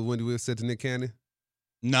see what Wendy Williams said to Nick Cannon?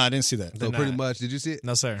 No, I didn't see that. So pretty much, did you see it?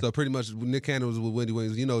 No, sir. So pretty much, Nick Cannon was with Wendy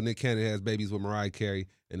Williams. You know, Nick Cannon has babies with Mariah Carey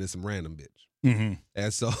and then some random bitch. Mm-hmm.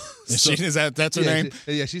 And so, that's her name?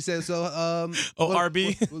 Yeah, she said so.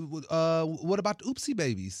 RB. What about the oopsie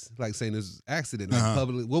babies? Like saying this accident, like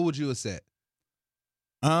publicly. What would you have said?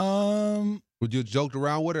 Would you have joked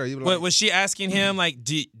around with her? Was she asking him like,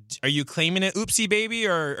 are you claiming it oopsie baby,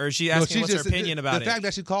 or is she asking what's her opinion about the it? The fact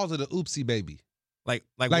that she calls it an oopsie baby, like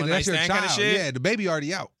one night stand kind of shit. Yeah, the baby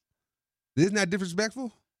already out. Isn't that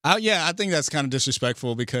disrespectful? Yeah, I think that's kind of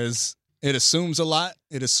disrespectful because it assumes a lot.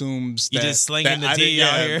 It assumes you that, just slinging the D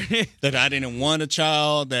out here. That I didn't want a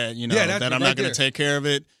child. That that I'm not going to take care of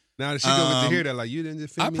it. Now she gonna get to hear that, like you didn't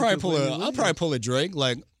just. I'll probably pull a Drake,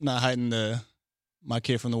 like not hiding my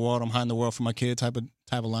kid from the world. I'm hiding the world from my kid type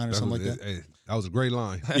of line or something like that. Hey, that was a great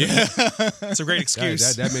line. Yeah, it's a great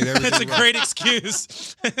excuse. That made everything. That's a great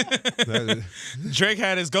excuse. Drake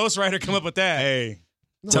had his ghostwriter come up with that. Hey.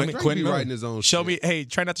 Tell me, Quentin writing his own. Show me, hey,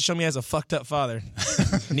 try not to show me as a fucked up father.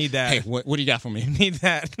 Need that. Hey, what do you got for me? Need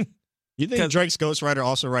that. You think Drake's ghostwriter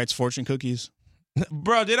also writes fortune cookies?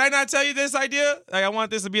 Bro, did I not tell you this idea? Like, I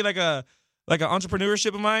want this to be like an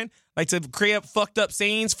entrepreneurship of mine, like to create fucked up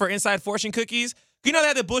sayings for inside fortune cookies. You know, they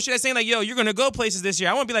had the bullshit that's saying, like, yo, you're going to go places this year.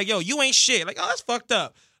 I want to be like, yo, you ain't shit. Like, oh, that's fucked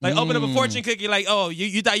up. Like, open up a fortune cookie, like, oh,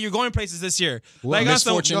 you thought you were going places this year. Well, like,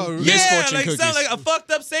 misfortune, misfortune cookies. Sound like a fucked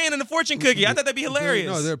up saying in the fortune cookie. I thought that'd be hilarious.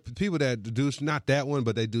 No, there are people that do, not that one,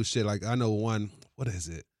 but they do shit like, I know one, what is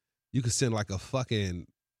it? You could send like a fucking,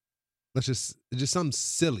 just something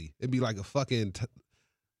silly. It'd be like a fucking,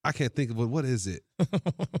 I can't think of it. What is it?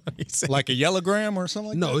 Like a yellowgram or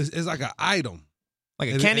something like that? No, it's like an item. Like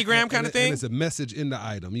a candygram kind of thing? And it's a message in the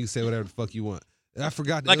item. You can say whatever the fuck you want. I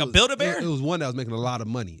forgot. Like a Build-A-Bear? It was one that was making a lot of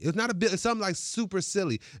money. It's not a bit. It's something like super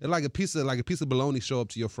silly. It's like a piece of bologna show up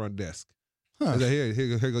to your front desk. Huh. Like,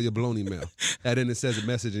 here go your bologna mail. And then it says a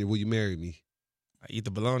message, will you marry me? I eat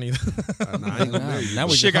the bologna. Nah, I ain't gonna marry you. Now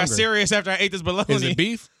Shit got serious after I ate this bologna. Is it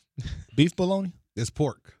beef? Beef bologna? It's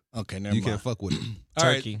pork. Okay, never You mind. can't fuck with it.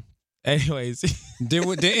 Turkey. Right. Anyways.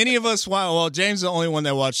 Did any of us watch? Well, James is the only one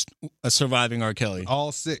that watched Surviving R. Kelly.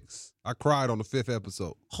 All 6. I cried on the 5th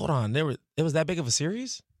episode. Hold on. It was that big of a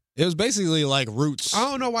series? It was basically like Roots. I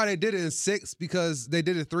don't know why they did it in 6 because they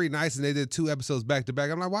did it 3 nights and they did 2 episodes back to back.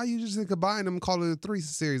 I'm like, why you just combine them and call it a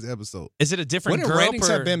 3-series episode? Is it a different Wouldn't girl ratings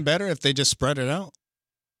have been better if they just spread it out?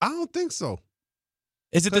 I don't think so.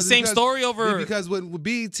 Is it the same story over? Because when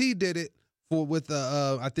BET did it with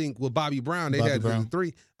I think with Bobby Brown, they had the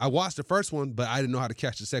 3. I watched the first one, but I didn't know how to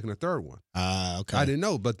catch the second or third one. Okay. I didn't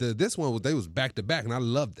know, but this one they was back to back, and I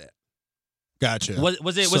loved that. Gotcha.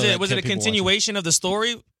 Was it a continuation of the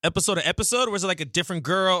story, episode to episode, or was it like a different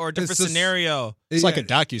girl or a different scenario? It's like a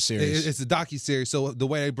docuseries. It's a docuseries. So the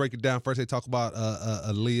way they break it down, first they talk about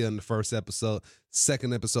Aaliyah in the first episode.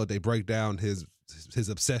 Second episode, they break down his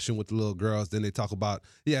obsession with the little girls. Then they talk about,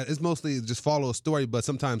 it's mostly just follow a story, but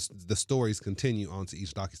sometimes the stories continue on to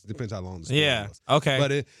each docuseries. Depends how long the story was. Okay.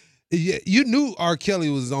 But you knew R.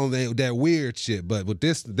 Kelly was on that weird shit, but with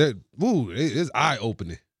this, it's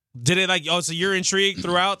eye-opening. Did it so you're intrigued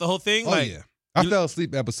throughout the whole thing? Oh, yeah. I fell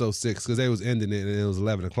asleep episode 6 because they was ending it and it was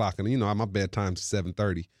 11 o'clock. And, my bedtime's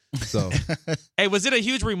 7:30. So, hey, was it a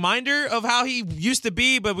huge reminder of how he used to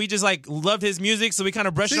be, but we just loved his music, so we kind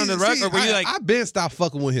of brushed it on the rug? Or were you I've been stopped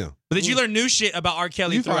fucking with him. But did you learn new shit about R.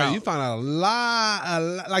 Kelly throughout? You find out a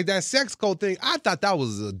lot, like that sex code thing. I thought that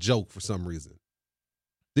was a joke for some reason.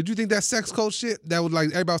 Did you think that sex code shit that was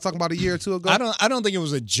everybody was talking about a year or two ago? I don't think it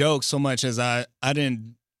was a joke so much as I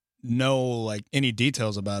didn't know any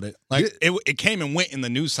details about it. It came and went in the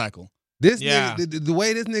news cycle. This nigga, the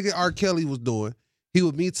way this nigga R. Kelly was doing, he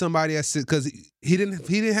would meet somebody because he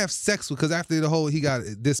didn't have sex with, because after the whole, he got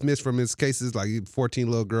dismissed from his cases, like 14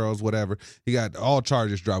 little girls, whatever. He got all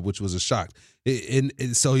charges dropped, which was a shock. And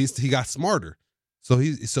so he got smarter. So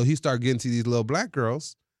he started getting to these little black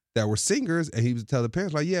girls that were singers, and he would tell the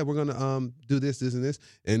parents we're gonna do this, this, and this.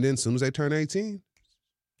 And then as soon as they turn 18,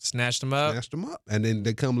 snatched them up, and then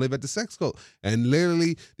they come live at the sex cult. And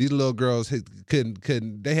literally, these little girls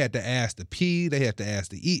couldn't. They had to ask to pee. They had to ask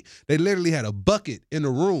to eat. They literally had a bucket in the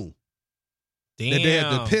room that they had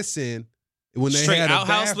to piss in when they straight had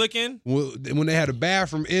outhouse looking. When they had a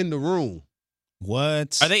bathroom in the room.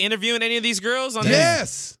 What? Are they interviewing any of these girls?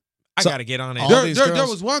 Yes. I gotta get on it. There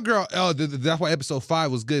was one girl. That's why episode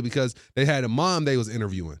 5 was good, because they had a mom they was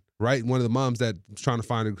interviewing. Right, one of the moms that was trying to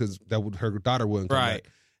find her because her daughter wouldn't come back.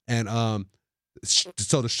 And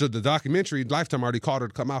so the documentary, Lifetime already called her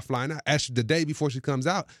to come out flying out. Actually, the day before she comes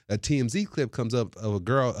out, a TMZ clip comes up of a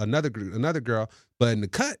girl, another girl, but in the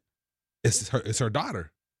cut, it's her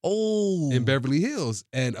daughter. Oh, in Beverly Hills,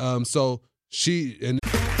 and so she and.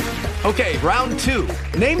 Okay, round 2.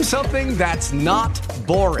 Name something that's not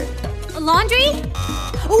boring. A laundry?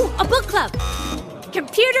 Ooh, a book club.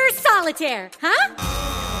 Computer solitaire, huh?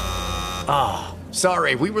 Ah,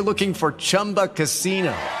 sorry, we were looking for Chumba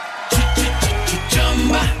Casino.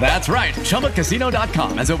 That's right,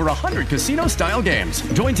 ChumbaCasino.com has over 100 casino-style games.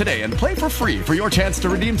 Join today and play for free for your chance to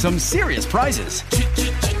redeem some serious prizes.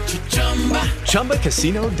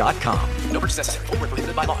 ChumbaCasino.com. No purchase necessary. Void where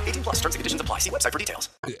prohibited by law. 18+. Terms and conditions apply. See website for details.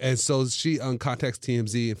 And so she contacts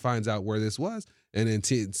TMZ and finds out where this was, and then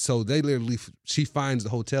so they literally she finds the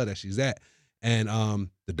hotel that she's at. And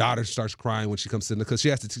the daughter starts crying when she comes in, because she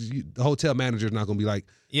has to. The hotel manager is not going to be like,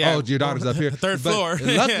 "Oh, your daughter's up here, third floor."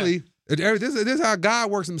 Luckily, this is how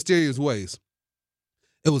God works in mysterious ways.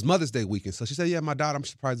 It was Mother's Day weekend, so she said, "Yeah, my daughter. I'm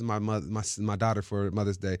surprising my daughter for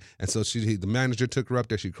Mother's Day." And so the manager took her up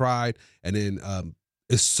there. She cried, and then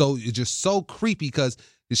it's just so creepy because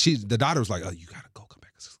the daughter was like, "Oh, you gotta go, come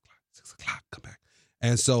back at 6 o'clock, come back."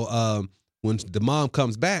 And so when the mom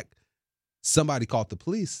comes back, somebody called the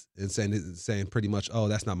police and saying pretty much, "Oh,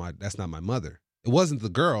 that's not my mother." It wasn't the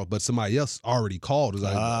girl, but somebody else already called. It was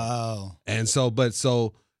like, and so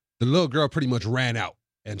the little girl pretty much ran out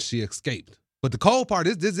and she escaped. But the cold part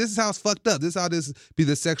is this is how it's fucked up. This is how this be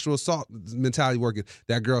the sexual assault mentality working.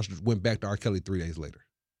 That girl went back to R. Kelly 3 days later.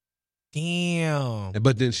 Damn.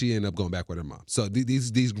 But then she ended up going back with her mom. So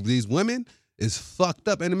these women is fucked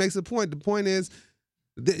up, and it makes a point. The point is,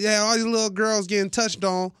 all these little girls getting touched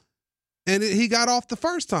on, and he got off the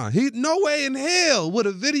first time. No way in hell would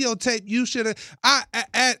a videotape. You should have.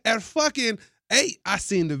 At fucking 8, I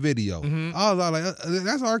seen the video. Mm-hmm. I was like,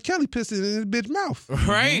 that's R. Kelly pissing in his bitch mouth.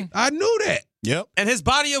 Right. I knew that. Yep. And his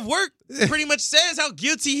body of work pretty much says how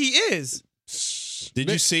guilty he is.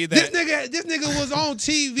 Did you see that? This nigga was on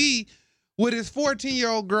TV with his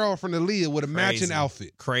 14-year-old girlfriend Aaliyah with a matching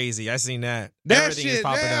outfit. Crazy. I seen that. That Everything is shit,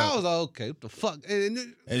 popping man, up. I was like, okay, what the fuck?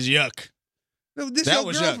 It's yuck. That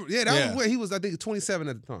was yuck. Yeah, that Yeah. was where he was, I think, 27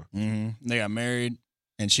 at the time. Mm-hmm. They got married,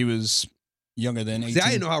 and she was younger than 18. See,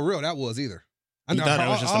 I didn't know how real that was either. I You thought it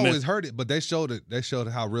was just a always myth? heard it, but they showed it. They showed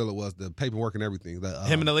how real it was, the paperwork and everything.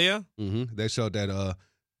 Him and Aaliyah? Mm-hmm. They showed that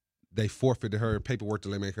they forfeited her paperwork to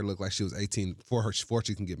make her look like she was 18 before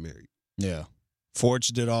she can get married. Yeah.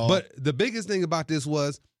 Forged it all. But the biggest thing about this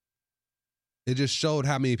was it just showed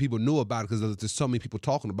how many people knew about it because there's so many people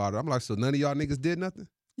talking about it. I'm like, so none of y'all niggas did nothing?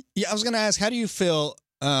 Yeah, I was going to ask, how do you feel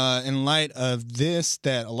in light of this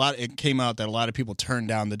that it came out that a lot of people turned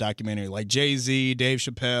down the documentary, like Jay-Z, Dave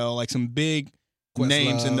Chappelle, like some big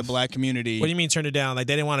names in the black community. What do you mean turned it down? Like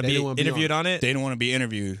they didn't want to be interviewed on it? They didn't want to be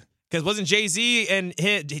interviewed. Because wasn't Jay-Z and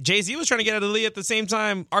Jay-Z was trying to get at Aaliyah at the same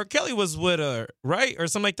time R. Kelly was with her, right? Or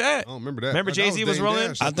something like that. I don't remember that. Remember Jay-Z was rolling?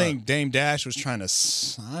 Dash, I think Dame Dash was trying to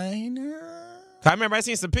sign her. I remember I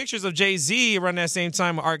seen some pictures of Jay-Z around that same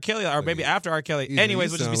time with R. Kelly, or maybe after R. Kelly.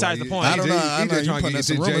 Anyways, which is besides the point. I don't know. I know you putting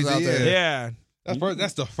some rumors out there. Yeah.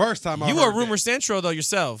 That's the first time I You heard were rumor central though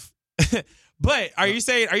yourself. But are you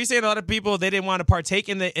saying a lot of people they didn't want to partake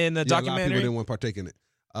in the A lot of documentary? people didn't want to partake in it.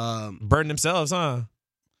 Burn themselves, huh?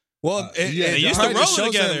 Well, they used to roll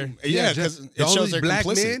together. Because it shows their black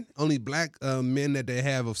complicit. men, only black men that they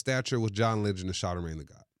have of stature was John Legend and Charlamagne the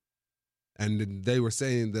God. And they were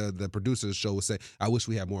saying the producer of the show was saying, I wish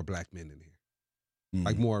we had more black men in here.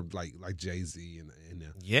 Like more like Jay-Z and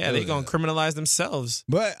Yeah, they gonna criminalize themselves.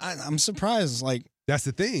 But I'm surprised. Like that's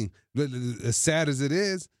the thing. As sad as it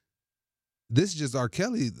is, this is just R.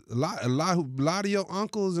 Kelly. A lot of your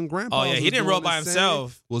uncles and grandpas. Oh yeah, he didn't roll by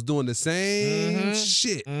himself. Was doing the same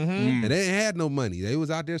shit. And they ain't had no money. They was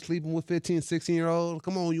out there sleeping with 15, 16-year-olds.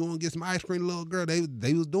 Come on, you want to get some ice cream, little girl?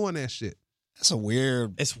 They was doing that shit. That's a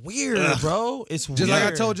weird. It's weird, bro. It's weird. Just like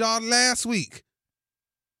I told y'all last week.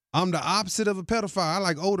 I'm the opposite of a pedophile. I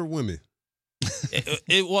like older women.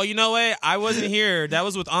 Well, you know what? I wasn't here. That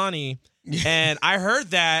was with Ani. And I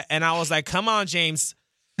heard that, and I was like, come on, James.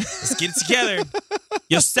 Let's get it together.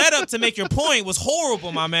 Your setup to make your point was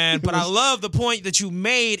horrible, my man. But I love the point that you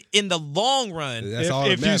made in the long run. That's all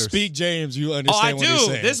that If you matters. speak James, you understand what I he's do.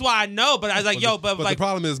 saying. This is why I know. But I was like, But the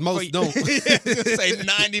problem is most don't. Say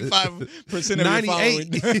 95% of your following.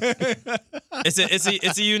 it's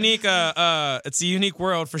a unique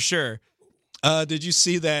world for sure. Did you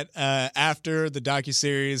see that after the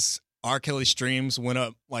docuseries, R. Kelly streams went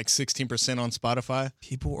up like 16% on Spotify?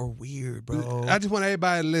 People are weird, bro. I just want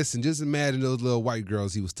everybody to listen. Just imagine those little white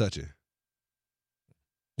girls he was touching.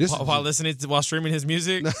 While streaming his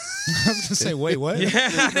music. I was gonna say, wait, what? Yeah,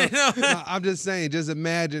 I know. No, I'm just saying. Just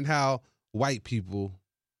imagine how white people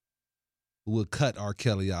would cut R.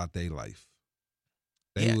 Kelly out their life.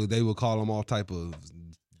 They would call him all types of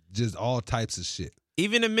shit.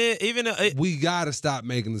 We gotta stop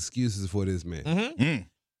making excuses for this man. Mm-hmm.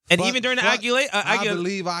 And even during the I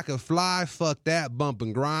believe I could fly. Fuck that bump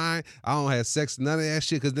and grind. I don't have sex, none of that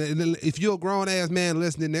shit. Because if you're a grown ass man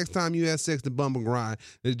listening, next time you have sex to bump and grind,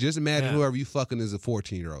 just imagine whoever you fucking is a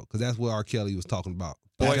 14-year-old. Because that's what R. Kelly was talking about.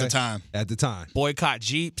 At the time. Boycott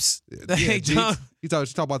Jeeps. Yeah, Jeeps. He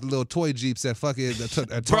talked about the little toy Jeeps that fucking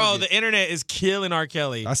Bro, the internet is killing R.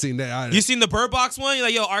 Kelly. I seen that. You seen the Bird Box one? You're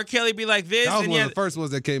like, yo, R. Kelly be like this. That was one of the first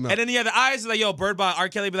ones that came out. And then you have the eyes like, yo, Bird Box. R.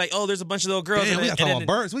 Kelly be like, oh, there's a bunch of little girls. Damn, we gotta talk about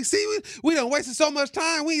birds. We done wasted so much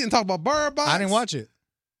time. We didn't talk about Bird Box. I didn't watch it.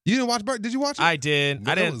 You didn't watch Bird? Did you watch it? I did.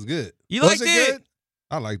 That was good. You liked it? Good?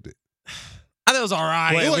 I liked it. I thought it was all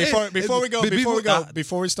right. Wait,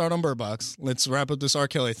 before we start on Bird Box, let's wrap up this R.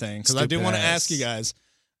 Kelly thing because I do want to ask you guys.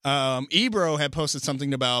 Ebro had posted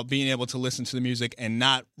something about being able to listen to the music and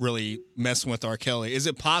not really messing with R. Kelly. Is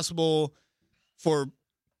it possible for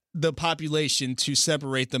the population to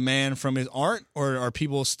separate the man from his art, or are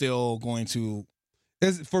people still going to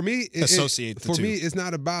associate the two? For me, it's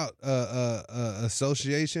not about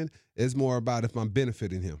association. It's more about if I'm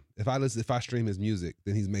benefiting him. If I stream his music,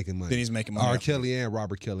 then he's making money. R. Kelly and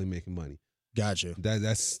Robert Kelly making money. Got you.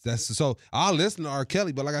 That's so I'll listen to R.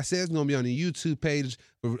 Kelly, but like I said, it's gonna be on the YouTube page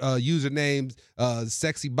for username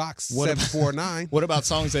SexyBox749. What about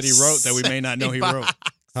songs that he wrote that we may not know he wrote?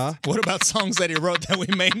 Huh? What about songs that he wrote that we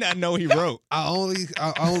may not know he wrote? I only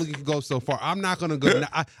can go so far. I'm not gonna go.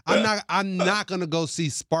 I'm not gonna go see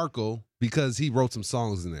Sparkle because he wrote some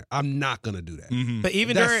songs in there. I'm not gonna do that. Mm-hmm. But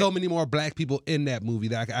even there's so many more black people in that movie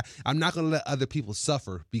that I'm not gonna let other people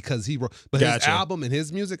suffer because he wrote. But his album and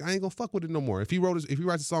his music, I ain't gonna fuck with it no more. If he writes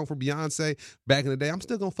a song for Beyonce back in the day, I'm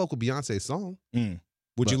still gonna fuck with Beyonce's song.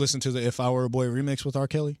 Would you listen to the "If I Were a Boy" remix with R.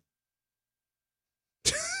 Kelly?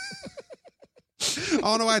 I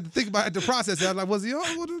don't know. I had to think about it to process it. I was like, was he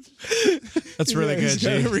on? That's really good,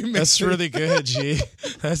 G. That's really good, G.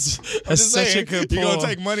 That's such a good pull. You gonna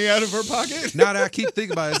take money out of her pocket? Now that I keep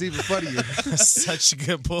thinking about it, it's even funnier. That's such a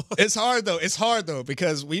good pull. It's hard though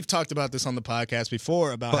because we've talked about this on the podcast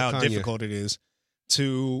before about how difficult it is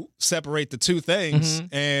to separate the two things.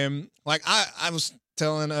 Mm-hmm. And like I was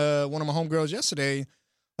telling one of my homegirls yesterday,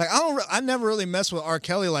 like I never really mess with R.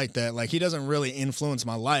 Kelly like that. Like he doesn't really influence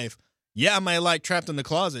my life. Yeah, I might like Trapped in the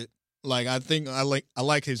Closet. Like I think I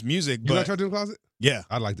like his music. You like Trapped in the Closet? Yeah,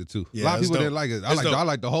 I liked it too. Yeah, a lot of people didn't like it. I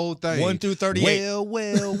like the whole thing. 1 through 38.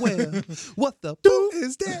 Well, what the fuck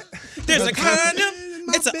is that? There's a condom.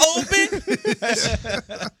 It's an open.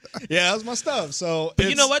 Yeah, that was my stuff. So, but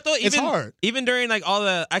you know what though? It's hard. Even during like all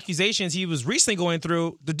the accusations he was recently going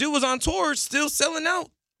through, the dude was on tour, still selling out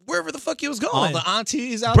wherever the fuck he was going. All the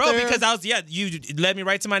aunties out there, bro. Because you led me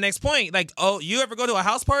right to my next point. Like, you ever go to a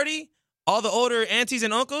house party? All the older aunties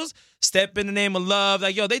and uncles step in the name of love.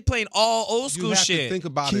 Like, yo, they playing all old school shit. You have to think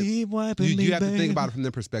about it. You have to think about it from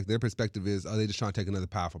their perspective. Their perspective is, they just trying to take another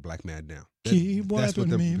powerful black man down? That's what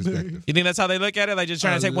their perspective. You think that's how they look at it? Like just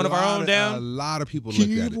trying to take one of our own down? A lot of people look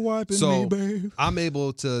at it. So I'm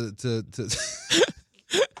able to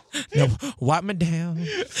no, wipe me down.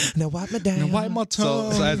 No, wipe me down. No, wipe my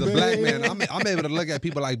tongue. So as a black man, I'm able to look at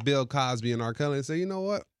people like Bill Cosby and R. Kelly and say, you know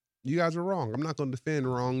what? You guys are wrong. I'm not going to defend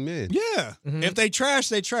wrong men. Yeah. Mm-hmm. If they trash,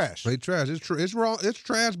 they trash. They trash. It's wrong. It's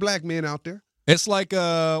trash black men out there. It's like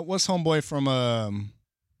what's homeboy from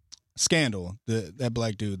Scandal? That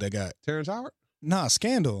black dude that got Terrence Howard? Nah,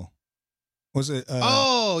 Scandal. Was it?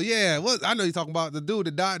 Oh yeah. I know you're talking about the dude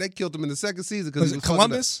that died. They killed him in the second season because he was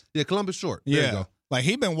Columbus. Yeah, Columbus Short. There you go. Like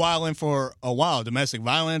he been wilding for a while, domestic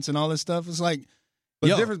violence and all this stuff. It's like. But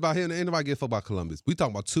the difference about him, ain't nobody give a fuck about Columbus. We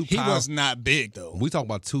talking about two people. He was not big, though. We talking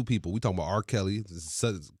about two people. We talking about R. Kelly,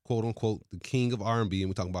 quote unquote, the king of R&B, and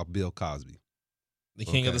we talking about Bill Cosby. The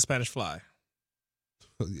king of the Spanish Fly.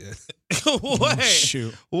 Yeah. What? Oh,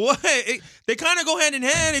 shoot. What? They kind of go hand in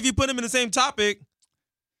hand if you put them in the same topic.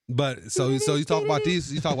 But so you talk about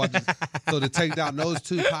these. You talk about this, so to take down those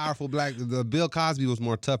two powerful black. The Bill Cosby was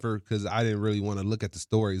more tougher because I didn't really want to look at the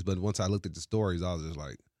stories. But once I looked at the stories, I was just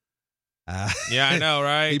like. Yeah, I know,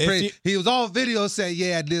 right? He was on video saying,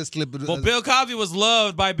 "Yeah, I did slip." Well, Bill Cosby was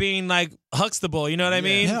loved by being like Huxtable. You know what I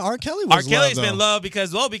mean? Yeah, R. Kelly was. R. Kelly's been loved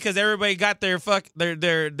because everybody got their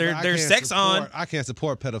sex on. I can't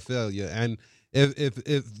support pedophilia, and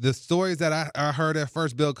if the stories that I heard at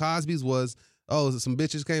first, Bill Cosby's was, some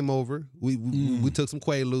bitches came over, we took some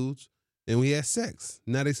Quaaludes and we had sex.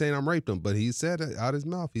 Now they saying I'm raped him, but he said it out his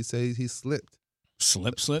mouth. He said he slipped.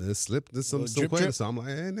 Slip. It slipped. There's some Quaaludes. So I'm like,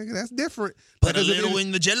 hey, nigga, that's different. Put a little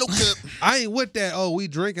in the Jello cup. I ain't with that. We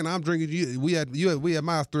drinking. I'm drinking. We at my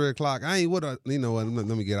 3:00. I ain't with a. You know what? Let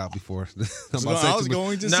me get out before. I was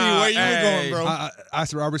going to see where you were going, bro. I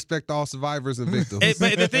respect all survivors and victims.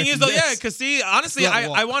 But the thing is, though, because see, honestly,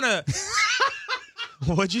 I want to.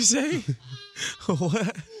 What'd you say?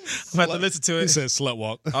 What? I'm about to listen to it. He said slut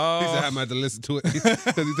walk. Oh. He said I'm about to listen to it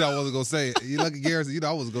because he thought I wasn't going to say it. You look at Garrison,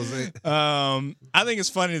 I wasn't going to say it. I think it's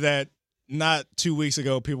funny that not 2 weeks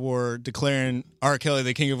ago people were declaring R. Kelly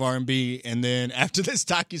the king of R&B, and then after this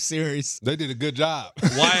docuseries, they did a good job.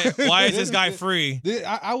 Why is this guy free?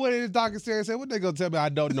 I went in this docuseries and said, what they going to tell me? I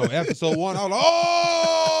don't know. Episode 1, I was like,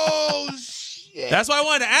 oh, shit. That's why I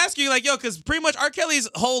wanted to ask you, like, yo, because pretty much R. Kelly's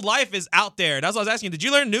whole life is out there. That's what I was asking. Did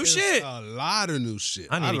you learn new shit? A lot of new shit.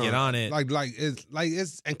 I need to get on it.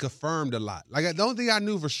 It's and confirmed a lot. Like the only thing I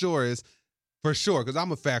knew for sure, because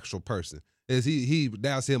I'm a factual person, is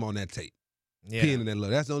that was him on that tape. Yeah. Peeing in that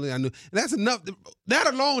love. That's the only thing I knew. And that's enough. That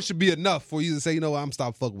alone should be enough for you to say, you know what, I'm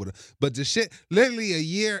stop fucking with her. But the shit, literally a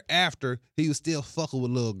year after, he was still fucking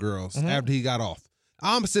with little girls after he got off.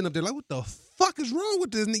 I'm sitting up there like, what the fuck is wrong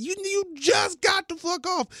with this? You just got the fuck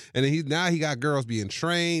off. And then he got girls being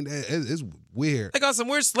trained. It's weird. They got some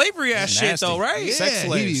weird slavery ass shit though, right? Yeah, Sex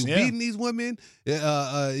slaves, he be beating these women.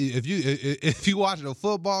 If you watching a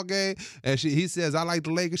football game and he says, I like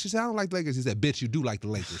the Lakers. She said, I don't like the Lakers. He said, bitch, you do like the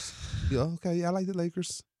Lakers. Okay, yeah, I like the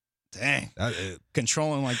Lakers. Dang.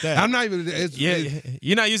 Controlling like that. I'm not even.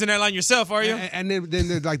 You're not using that line yourself, are you? And then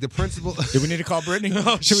there's like the principal. Do we need to call Brittany?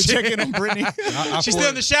 Should we check in on Brittany? She's still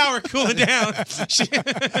in the shower, cooling down.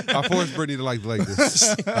 I forced Brittany to like the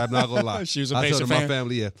Lakers. I'm not gonna lie. She was a I Pacer told her fan. my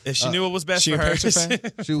family, yeah. If she knew what was best She for a her. Pacer fan?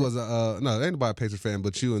 She was no, ain't nobody a Pacer fan,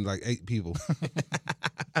 but you and like 8 people.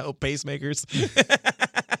 Oh, pacemakers.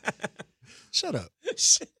 Shut up.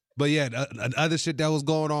 But yeah, the other shit that was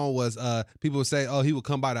going on was people would say, oh, he would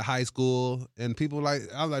come by the high school, and people I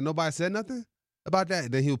was like, nobody said nothing about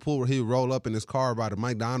that. Then he would roll up in his car by the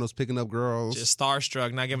McDonald's picking up girls. Just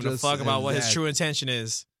starstruck, not giving a fuck about what his true intention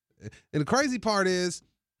is. And the crazy part is,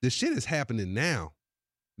 this shit is happening now.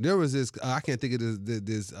 There was this, I can't think of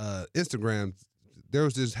this Instagram. There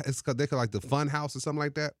was this, they call like the Fun House or something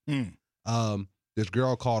like that. This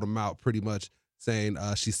girl called him out pretty much saying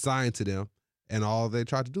she signed to them. And all they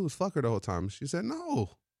tried to do was fuck her the whole time. She said no.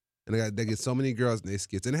 And they get so many girls in their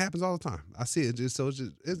skits. And it happens all the time. I see it. It's a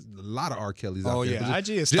lot of R. Kelly's out there. Oh, yeah. IG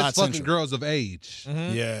is just fucking central. girls of age.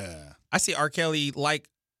 Mm-hmm. Yeah. I see R. Kelly like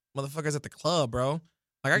motherfuckers at the club, bro.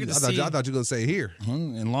 Like I could just I see. thought you were going to say here.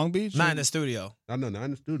 In Long Beach? Not in the studio. I know, not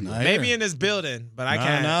in the studio. Not Maybe here. in this building, but I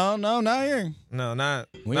can't. No, not here. No, not.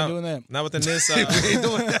 We ain't doing that. Not within this We ain't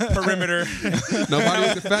doing that. perimeter. Nobody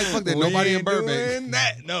with the fact. Fuck that. Nobody in Burbank. Doing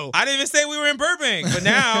that. No. I didn't even say we were in Burbank, but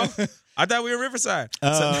now I thought we were in Riverside.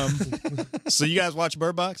 So you guys watch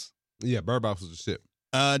Bird Box? Yeah, Bird Box was the shit.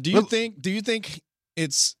 Do you think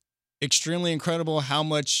it's extremely incredible how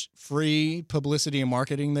much free publicity and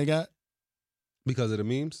marketing they got? Because of the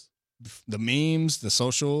memes? The memes, the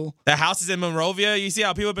social. The houses in Monrovia. You see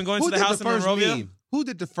how people have been going to the house in Monrovia? Meme? Who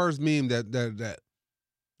did the first meme that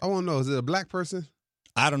I want to know? Is it a black person?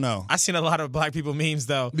 I don't know. I've seen a lot of black people memes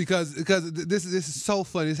though. Because this is so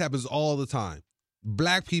funny. This happens all the time.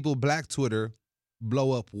 Black people, black Twitter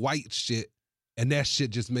blow up white shit, and that shit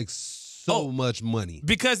just makes so much money.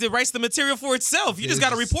 Because it writes the material for itself. You just got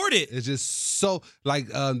to report it. It's just so like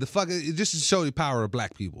the fucking. It just to show the power of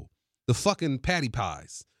black people. The fucking patty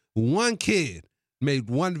pies. One kid made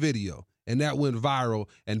one video and that went viral.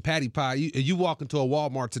 And patty pie, you walk into a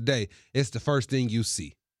Walmart today, it's the first thing you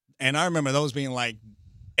see. And I remember those being like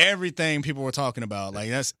everything people were talking about. Like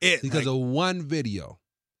that's it. Because of one video.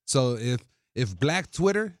 So if black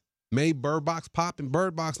Twitter made Bird Box pop, and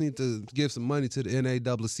Bird Box need to give some money to the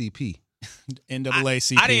NAACP.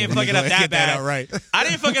 NAACP. I didn't fuck it up that bad. That right. I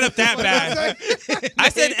didn't fuck it up that bad. I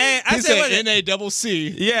said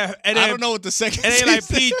NACC. Yeah, and then, I don't know what the second. And then like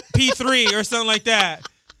P3 or something like that.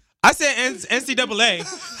 I said NCAA.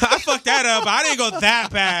 I fucked that up. I didn't go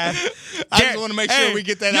that bad. I just want to make sure we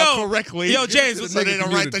get that out correctly. Yo, James, so they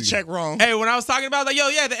don't write the check wrong. Hey, when I was talking about like, yo,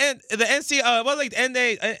 yeah, the NC, what like the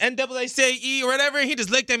NAACE or whatever, he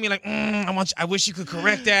just looked at me like, I wish you could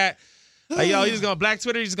correct that. Like, yo, he's just gonna black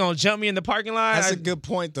Twitter. He's just gonna jump me in the parking lot. That's a good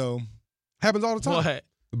point, though. Happens all the time. What?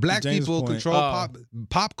 Black James' people point. control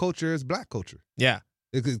pop culture is black culture. Yeah.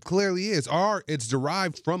 It clearly is. It's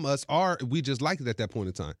derived from us. We just liked it at that point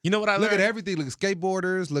in time. You know what I look learned? at everything. Look at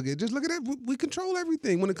skateboarders. Look at it. We control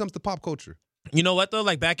everything when it comes to pop culture. You know what though?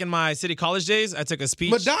 Like back in my city college days, I took a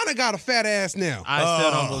speech. Madonna got a fat ass now. I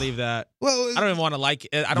still don't believe that. Well, I don't even want to like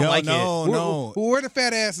it. I don't like it. No. Where the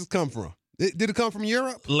fat asses come from? Did it come from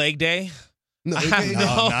Europe? Leg day. No, not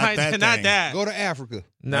that. Go to Africa.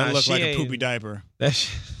 Nah, that look she like a ain't. poopy diaper.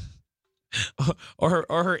 Or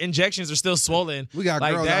her injections are still swollen. We got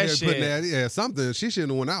like girls that out here shit. putting that. Yeah, something. She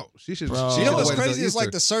shouldn't have went out. She should. You know what's crazy is like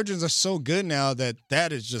the surgeons are so good now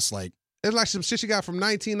that is just like it's like some shit she got from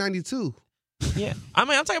 1992. Yeah, I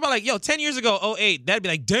mean, I'm talking about like, yo, 10 years ago, 08, that'd be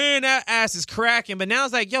like, damn, that ass is cracking. But now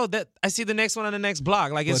it's like, yo, that I see the next one on the next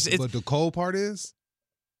block. Like, but the cold part is,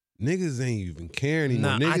 niggas ain't even care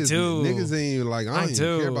anymore. Nah, I do. Niggas ain't even like, I don't do.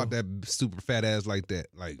 even care about that super fat ass like that.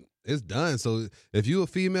 Like, it's done. So if you a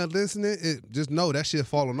female listening, just know that shit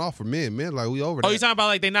falling off for men. Men, like, we over that. Oh, you talking about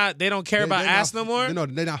like they don't care about ass no more? No,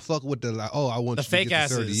 they not fucking with the like, oh, I want the you fake to get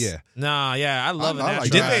asses. the 30. Yeah. Nah, yeah, I love it.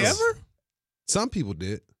 Like did they ever? Some people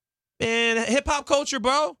did. Man, hip hop culture,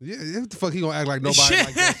 bro. Yeah, what the fuck he gonna act like nobody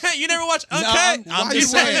like that? You never watch Uncut? No,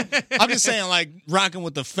 I'm just saying, like rocking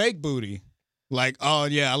with the fake booty. Like, oh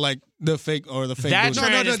yeah, I like the fake or the fake That booty.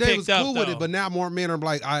 trend No, is they picked was up, cool with though. it, but now more men are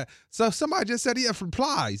like, so somebody just said he had from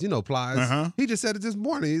Plies, you know Plies. Uh-huh. He just said it this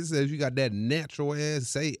morning. He says you got that natural ass.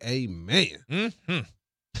 Say amen.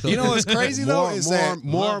 Mm-hmm. So you know what's crazy though is that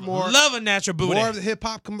more love a natural booty. More of the hip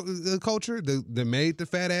hop culture. They made the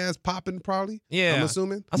fat ass popping probably. Yeah, I'm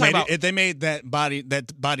assuming. They made that body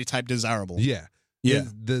type desirable. Yeah. Yeah.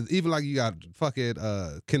 Even like you got fucking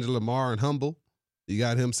Kendrick Lamar and Humble. You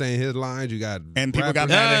got him saying his lines. You got and people got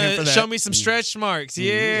mad at him for that. Show me some stretch marks.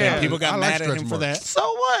 Yeah, people got mad at him for that. So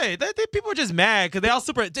what? People are just mad because they all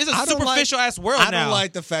super. It's a superficial ass world now. I don't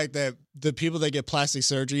like the fact that the people that get plastic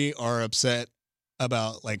surgery are upset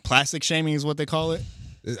about like plastic shaming is what they call it.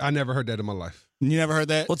 I never heard that in my life. You never heard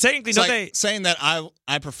that? Well, technically, it's saying that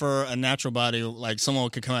I prefer a natural body. Like someone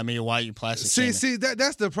could come at me, why are you plastic shaming? See,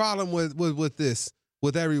 that's the problem with this.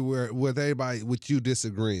 With everybody, with you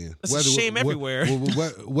disagreeing. It's shame everywhere.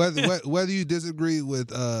 Whether you disagree with,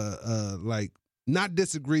 like, not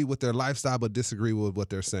disagree with their lifestyle, but disagree with what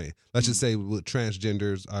they're saying. Let's just say with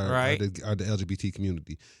transgenders or the LGBT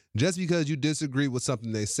community. Just because you disagree with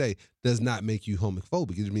something they say does not make you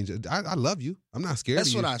homophobic. It means I love you. I'm not scared of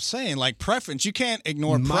you. That's what I'm saying. Like preference. You can't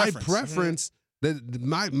ignore my preference.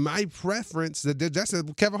 My preference. That's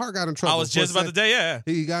Kevin Hart got in trouble. I was just about to say, yeah.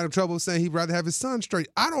 He got in trouble saying he'd rather have his son straight.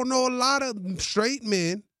 I don't know a lot of straight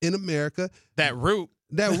men in America that root,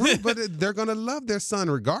 but they're gonna love their son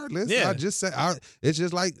regardless. Yeah. I just say it's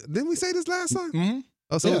just like. Didn't we say this last time? Mm-hmm.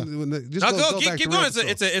 Oh, so just go back keep to going.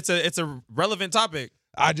 It's a relevant topic.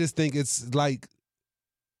 I just think it's like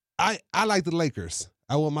I like the Lakers.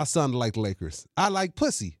 I want my son to like the Lakers. I like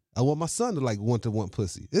pussy. I want my son to want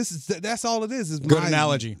pussy. That's all it is. Good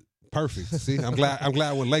analogy. Perfect. See, I'm glad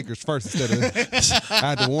I went Lakers first instead of I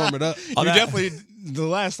had to warm it up. You definitely the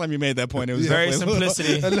last time you made that point, it was very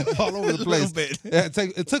simplicity, all over the place. Yeah,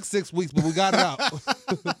 it took 6 weeks, but we got it out.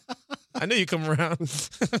 I knew you'd come around.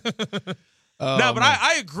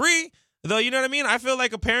 I agree though. You know what I mean? I feel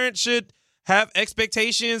like a parent should have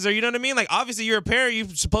expectations, or you know what I mean? Like obviously you're a parent, you're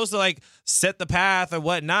supposed to like set the path or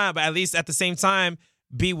whatnot, but at least at the same time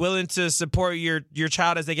be willing to support your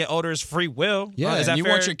child as they get older is free will. Yeah, is that you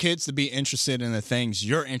fair? want your kids to be interested in the things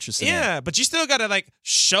you're interested in. Yeah, but you still gotta like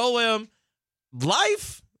show them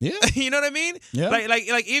life. Yeah, you know what I mean? Yeah,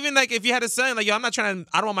 like even like if you had a son, like yo, I don't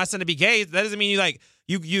want my son to be gay. That doesn't mean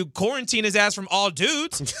you quarantine his ass from all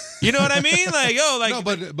dudes. You know what I mean? Like yo, like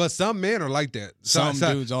no, but some men are like that. Some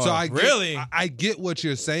dudes are. So I get what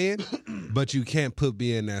you're saying, but you can't put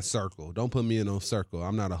me in that circle. Don't put me in no circle.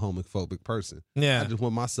 I'm not a homophobic person. Yeah, I just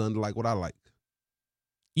want my son to like what I like.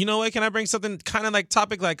 You know what? Can I bring something kind of like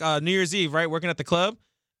topic like New Year's Eve, right? Working at the club,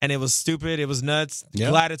 and it was stupid. It was nuts. Yep.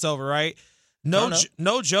 Glad it's over, right?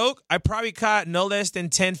 No joke. I probably caught no less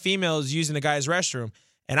than 10 females using the guy's restroom.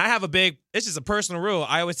 And I have it's just a personal rule.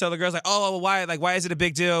 I always tell the girls like, oh, why is it a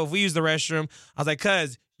big deal if we use the restroom? I was like,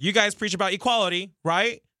 cause you guys preach about equality,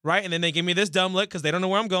 right? Right. And then they give me this dumb look because they don't know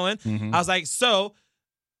where I'm going. Mm-hmm. I was like, so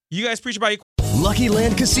you guys preach about equality. Lucky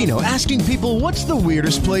Land Casino, asking people, what's the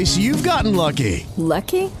weirdest place you've gotten lucky?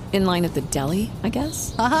 Lucky? In line at the deli, I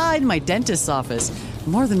guess? Aha, in my dentist's office.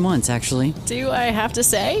 More than once, actually. Do I have to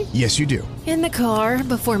say? Yes, you do. In the car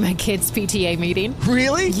before my kids' PTA meeting.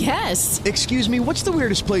 Really? Yes. Excuse me, what's the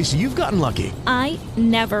weirdest place you've gotten lucky? I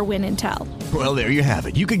never win and tell. Well, there you have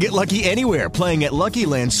it. You can get lucky anywhere, playing at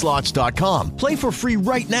LuckyLandSlots.com. Play for free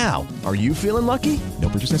right now. Are you feeling lucky? No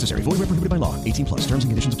purchase necessary. Void where prohibited by law. 18+. Terms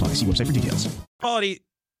and conditions apply. See website for details. Equality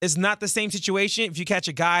is not the same situation if you catch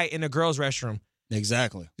a guy in a girl's restroom.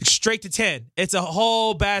 Exactly. Straight to 10. It's a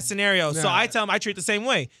whole bad scenario. So I tell them I treat the same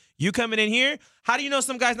way. You coming in here, how do you know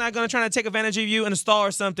some guy's not going to try to take advantage of you in a stall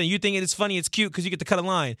or something? You think it's funny, it's cute because you get to cut a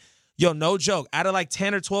line. Yo, no joke. Out of like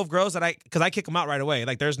 10 or 12 girls because I kick them out right away.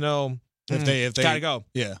 Like there's no, if they gotta go.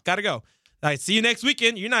 Yeah. Gotta go. Like, see you next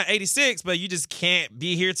weekend. You're not 86, but you just can't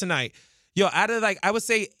be here tonight. Yo, out of like, I would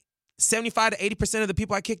say 75 to 80% of the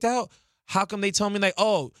people I kicked out, how come they told me like,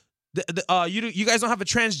 oh, you guys don't have a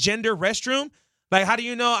transgender restroom? Like, how do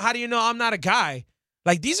you know I'm not a guy?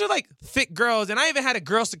 Like, these are like thick girls. And I even had a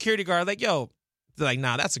girl security guard like, yo, they're like,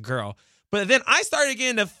 nah, that's a girl. But then I started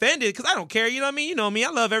getting offended because I don't care. You know what I mean? You know me. I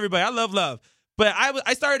love everybody. I love. But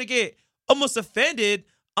I started to get almost offended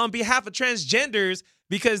on behalf of transgenders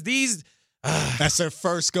because these. That's their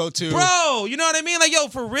first go-to. Bro, you know what I mean? Like, yo,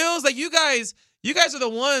 for reals, like you guys are the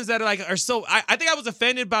ones that are so. I think I was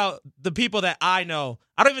offended about the people that I know.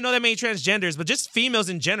 I don't even know that many transgenders, but just females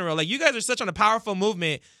in general. Like, you guys are such on a powerful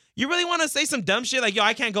movement. You really want to say some dumb shit like, yo,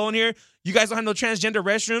 I can't go in here. You guys don't have no transgender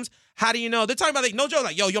restrooms. How do you know? They're talking about, like, no joke,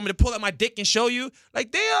 like, yo, you want me to pull out my dick and show you?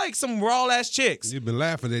 Like, they're like some raw-ass chicks. You've been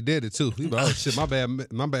laughing. They did it, too. You like, oh, shit, my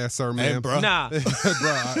bad, sir, man. Hey, bro. Nah. Bro,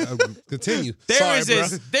 continue. There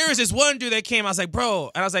was this one dude that came. I was like,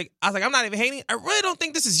 bro. And I was like, I'm not even hating. I really don't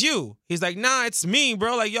think this is you. He's like, nah, it's me,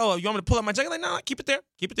 bro. Like, yo, you want me to pull out my junk? I'm like, nah, keep it there.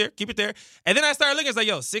 Keep it there. Keep it there. And then I started looking. It's like,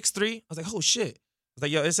 yo, 6'3". I was like, oh, shit. I was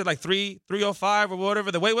like, yo, it said like 305 or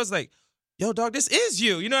whatever. The weight was like, yo, dog, this is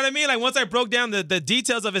you. You know what I mean? Like, once I broke down the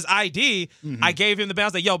details of his ID, I gave him the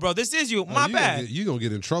balance. Like, yo, bro, this is you. My bad. You gonna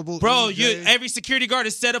get in trouble, bro. Every security guard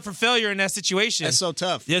is set up for failure in that situation. That's so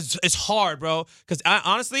tough. It's hard, bro. Because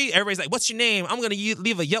honestly, everybody's like, what's your name? I'm gonna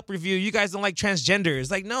leave a Yelp review. You guys don't like transgenders.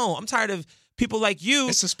 Like, no, I'm tired of people like you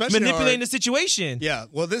manipulating the situation. Yeah.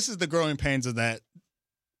 Well, this is the growing pains of that.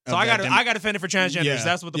 So I got offended for transgenders. Yeah.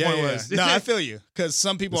 That's what the point was. No, I feel you. Because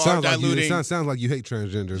some people are diluting. It sounds like you hate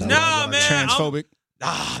transgenders. No, man. Transphobic.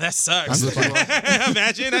 That sucks.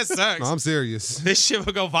 Imagine, that sucks. No, I'm serious. This shit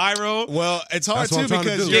will go viral. Well, it's hard too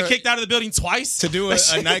because you get kicked out of the building twice to do a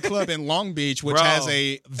nightclub in Long Beach, which has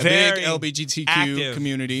a big LGBTQ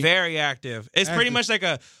community. Very active. It's pretty much like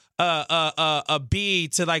a B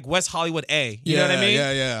to like West Hollywood A. You know what I mean?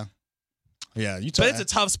 Yeah. But it's a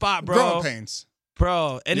tough spot, bro. Growing pains.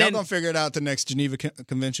 Bro, and y'all then gonna figure it out the next Geneva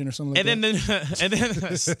Convention or something. And then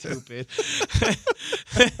stupid.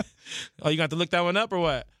 Oh, you got to look that one up or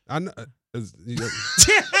what? I know. I'm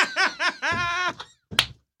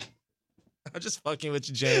just fucking with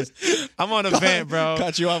you, James. I'm on a vent, bro.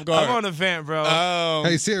 Caught you off guard. I'm on a vent, bro.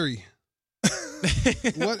 Hey Siri,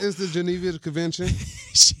 what is the Geneva Convention?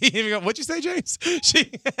 What'd you say, James?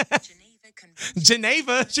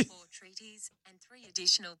 Geneva. Treaties and 3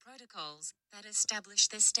 additional protocols that establish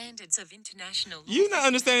the standards of international law. You not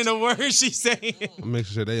understanding the words she's saying. I'll make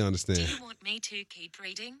sure they understand. Do you want me to keep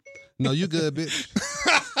reading? No, you good, bitch.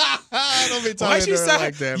 Don't be talking to her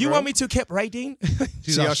like that, You bro. want me to keep writing?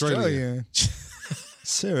 She's Australian.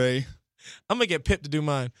 Siri. I'm going to get Pip to do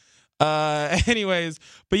mine. Anyways,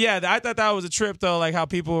 but yeah, I thought that was a trip, though, like how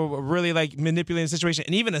people were really like manipulating the situation.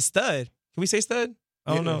 And even a stud. Can we say stud?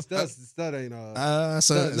 I don't know. Stud ain't is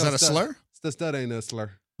that a slur? Stud ain't a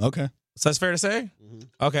slur. Okay. So that's fair to say? Mm-hmm.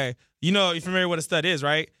 Okay. You know, you're familiar with what a stud is,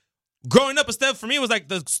 right? Growing up, a stud for me was like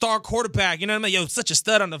the star quarterback. You know what I mean? Yo, such a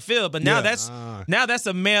stud on the field. But now that's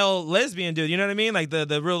a male lesbian dude. You know what I mean? Like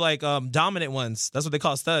the real like dominant ones. That's what they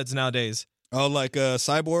call studs nowadays. Oh, like a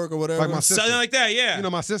cyborg or whatever? Like my sister. Something like that, yeah. You know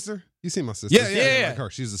my sister? You see my sister? Yeah. Like her.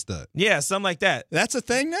 She's a stud. Yeah, something like that. That's a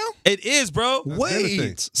thing now? It is, bro.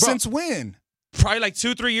 Wait. Since when? Probably like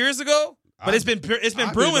 2-3 years ago. But it's been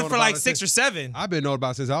brewing for like 6 or 7. I've been knowing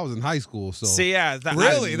about it since I was in high school. So see, yeah, that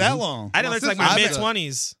long? I didn't learn like my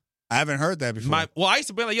mid-20s. I haven't heard that before. Well, I used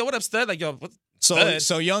to be like, yo, what up, stud? Like, yo, what?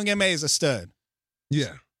 So Young M.A. is a stud.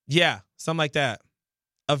 Yeah, something like that.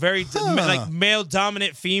 A very like male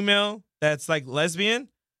dominant female that's like lesbian.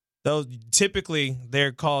 Though typically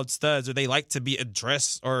they're called studs, or they like to be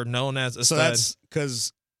addressed or known as a stud. So that's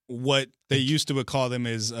because what they used to call them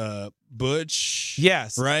is butch.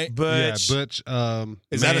 Yes, right. Butch. Yeah, butch.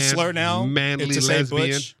 Is that a slur now? Manly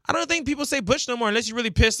lesbian. I don't think people say butch no more unless you're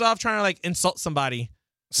really pissed off trying to like insult somebody.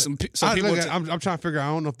 Some people. I'm trying to figure out.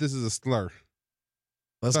 I don't know if this is a slur.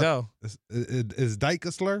 Let's go. Is dyke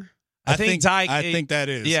a slur? I think that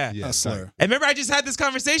is a slur. And remember, I just had this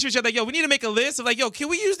conversation with you. Like, yo, we need to make a list of like, yo, can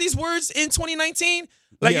we use these words in 2019?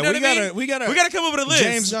 Like, you know what I mean? We gotta come up with a list.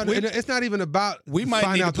 James, it's not even about we might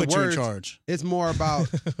find need out to put the you words. in charge. It's more about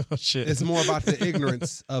It's more about the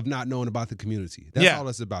ignorance of not knowing about the community. That's all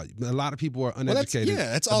it's about. A lot of people are uneducated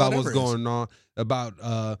about what's going on.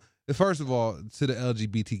 About first of all, to the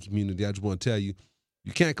LGBT community, I just want to tell you.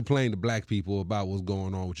 You can't complain to black people about what's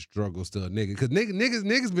going on with your struggles to a nigga. Because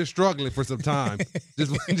niggas been struggling for some time. Just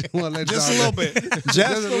want to let just a little bit.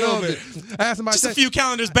 Just a little bit. I had somebody just a few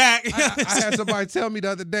calendars back. I had somebody tell me the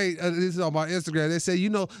other day, this is on my Instagram, they say,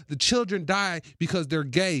 the children die because they're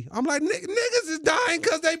gay. I'm like, niggas is dying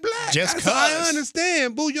because they black. Just because. I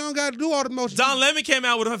understand. Boo, you don't got to do all the motion. Don Lemon came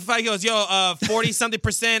out with a fight. He goes, yo,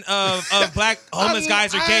 40-something% of black homeless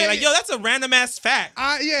guys are gay. Like, yo, that's a random-ass fact.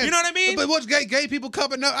 You know what I mean? But what's gay people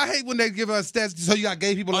coming up? I hate when they give us stats. So you got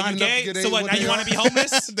gay people lining up to get So what, now you want to be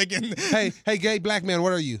homeless? Hey, gay black man,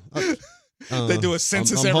 what are you? They do a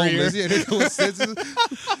census I'm every homeless. year. Yeah, they do a census.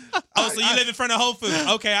 So you live in front of Whole Foods.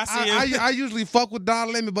 Okay, I see you. I usually fuck with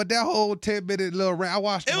Don Lemon, but that whole 10-minute little rant, I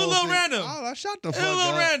watched the It was a whole little thing. random. Oh, shut the fuck up. It was a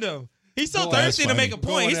little random. He's so thirsty to make a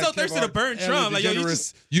point. He's so thirsty to burn Trump. Like, yo,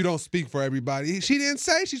 you don't speak for everybody. She didn't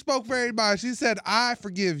say she spoke for everybody. She said, I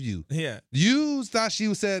forgive you. Yeah. You thought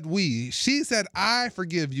she said we. She said, I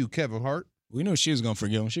forgive you, Kevin Hart. We knew she was going to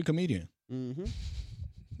forgive him. She's a comedian. Mm-hmm.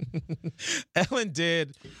 Ellen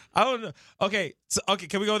did. I don't know. Okay,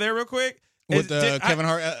 can we go there real quick? With Kevin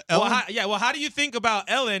Hart, Ellen? Well, how do you think about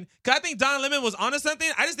Ellen? Because I think Don Lemon was onto something.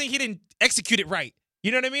 I just think he didn't execute it right.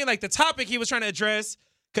 You know what I mean? Like the topic he was trying to address,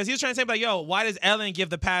 because he was trying to say, like, yo, why does Ellen give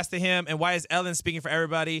the pass to him? And why is Ellen speaking for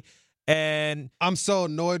everybody? And I'm so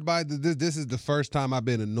annoyed by this. This is the first time I've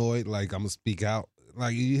been annoyed. Like, I'm going to speak out.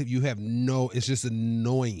 Like, you have it's just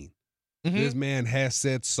annoying. Mm-hmm. This man has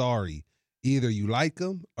said sorry. Either you like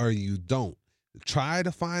him or you don't. Try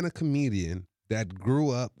to find a comedian that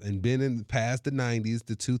grew up and been in past the 90s,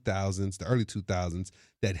 the 2000s, the early 2000s,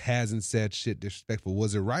 that hasn't said shit disrespectful.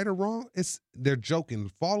 Was it right or wrong? They're joking.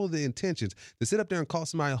 Follow the intentions. To sit up there and call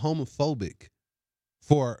somebody homophobic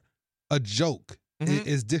for a joke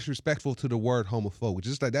is disrespectful to the word homophobic.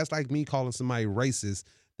 Just like that's like me calling somebody racist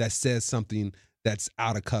that says something that's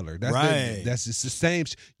out of color. That's right. That's just the same.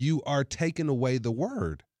 You are taking away the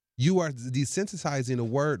word. You are desensitizing the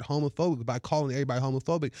word homophobic by calling everybody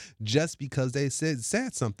homophobic just because they said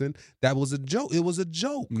something that was a joke. It was a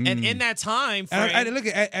joke. And in that time frame,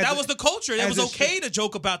 that was the culture. It was okay to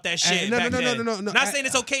joke about that shit. No. Not saying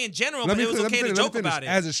it's okay in general, but it was okay to joke about it.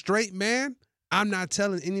 As a straight man, I'm not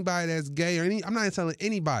telling anybody that's gay I'm not telling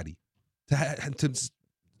anybody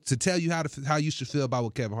to tell you how you should feel about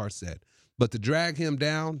what Kevin Hart said. But to drag him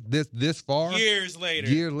down this far, years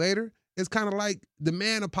later. It's kind of like the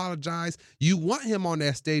man apologized. You want him on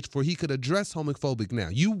that stage for he could address homophobic now.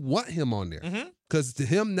 You want him on there. Because to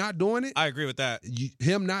him not doing it. I agree with that.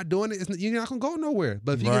 Him not doing it, you're not going to go nowhere.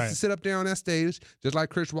 But if he gets to sit up there on that stage, just like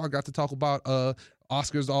Chris Rock got to talk about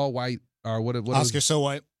Oscar's all white, or what Oscar's so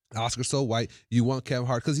white. Oscar's so white. You want Kevin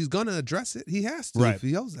Hart because he's going to address it. He has to. Right. If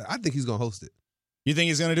he hosts that. I think he's going to host it. You think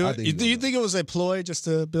he's going to do it? You think it was a ploy just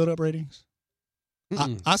to build up ratings?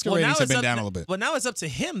 Oscar ratings have been down a little bit. Well, now it's up to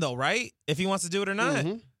him, though, right? If he wants to do it or not.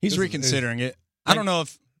 He's reconsidering it. I don't know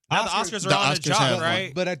if now the Oscars are on the job,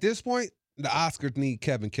 right? But at this point, the Oscars need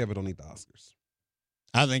Kevin. Kevin don't need the Oscars.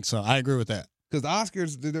 I think so. I agree with that. Because the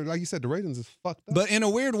Oscars, they're, like you said, the ratings is fucked up. But in a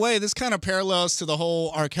weird way, this kind of parallels to the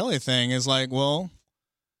whole R. Kelly thing. Is like, well,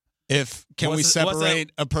 can we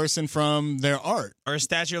separate a person from their art? Or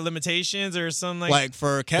statute of limitations or something like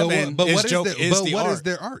for Kevin, his joke is the art. What is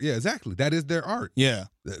their art? Yeah, exactly. That is their art. Yeah.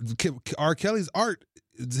 R. Kelly's art,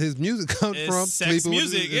 his music comes from sex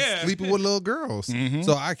music, sleeping with little girls. Mm-hmm.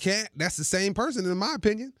 So that's the same person in my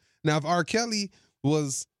opinion. Now, if R. Kelly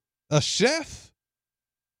was a chef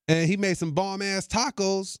and he made some bomb-ass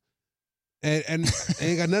tacos, and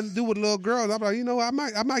ain't got nothing to do with little girls, I'm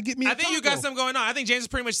like, I might get me. I think you got something going on. I think James is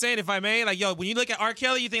pretty much saying, if I may, like, yo, when you look at R.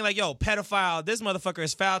 Kelly, you think like, yo, pedophile. This motherfucker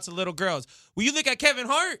is foul to little girls. When you look at Kevin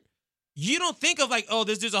Hart, you don't think of like, oh,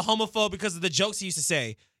 this dude's a homophobe because of the jokes he used to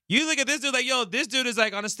say. You look at this dude like, yo, this dude is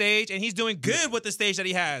like on a stage and he's doing good with the stage that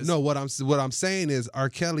he has. No, what I'm saying is R.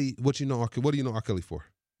 Kelly. What do you know R. Kelly for?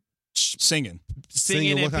 Singing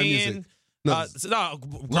and being. Grown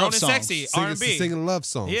and sexy, R&B. Singing love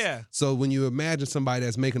songs. Yeah. So when you imagine somebody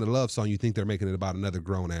that's making a love song, you think they're making it about another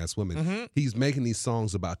grown-ass woman. Mm-hmm. He's making these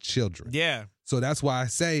songs about children. Yeah. So that's why I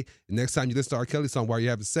say, next time you listen to R. Kelly song while you're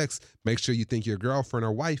having sex, make sure you think your girlfriend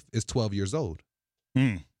or wife is 12 years old.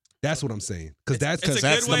 That's what I'm saying. Because that's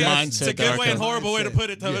the mindset. It's a good way and horrible way to put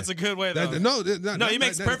it, though. Yeah. It's a good way, though. No, it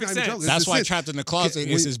makes perfect sense. That's why Trapped in the Closet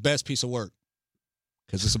is his best piece of work.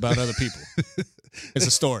 Because it's about other people. It's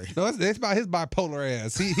a story. No, it's about his bipolar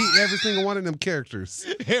ass. He every single one of them characters.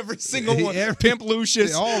 Every single one. Pimp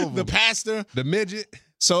Lucius, all of them. The pastor. The midget.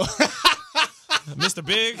 So Mr.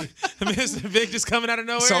 Big. Mr. Big just coming out of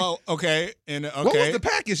nowhere. So, okay. What was the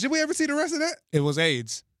package? Did we ever see the rest of that? It was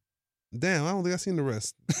AIDS. Damn, I don't think I've seen the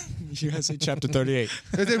rest. You guys see chapter 38.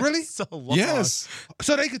 Is it really? So long. Yes.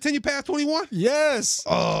 So they continue past 21? Yes.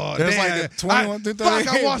 Oh, there's damn. like 21 through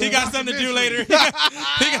 38. He got something to do later. He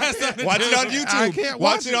got something to do. Watch it on YouTube. I can't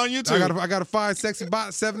watch it on YouTube. I gotta find Sexy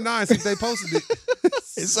Bot 79 since they posted it.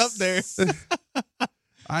 It's up there.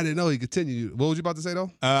 I didn't know he continued. What was you about to say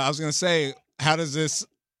though? I was gonna say, how does this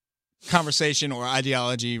conversation or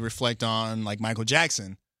ideology reflect on like Michael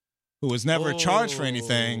Jackson, who was never charged for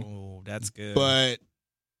anything? That's good. But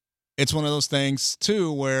it's one of those things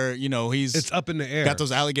too where, it's up in the air. Got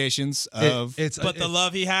those allegations of but the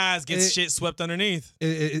love he has gets shit swept underneath.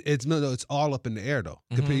 It's all up in the air though.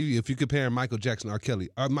 Mm-hmm. If you compare Michael Jackson or R. Kelly,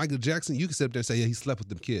 Michael Jackson, you can sit up there and say, yeah, he slept with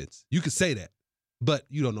them kids. You could say that, but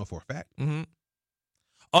you don't know for a fact. Mm-hmm.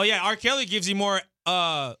 Oh yeah, R. Kelly gives you more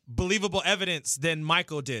believable evidence than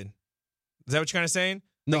Michael did. Is that what you're kind of saying?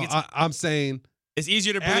 No, I'm saying it's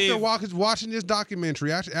easier to believe. After watching this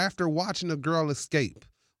documentary, after watching a girl escape,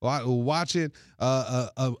 watching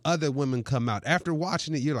other women come out. After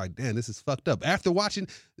watching it, you're like, damn, this is fucked up. After watching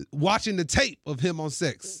the tape of him on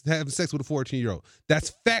having sex with a 14-year-old,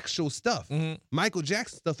 that's factual stuff. Mm-hmm. Michael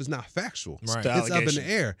Jackson stuff is not factual. Right. It's up in the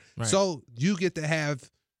air. Right. So you get to have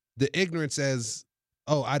the ignorance as,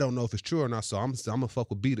 oh, I don't know if it's true or not, so I'm going to fuck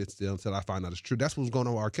with beat it still until I find out it's true. That's what's going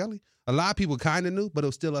on with R. Kelly. A lot of people kind of knew, but it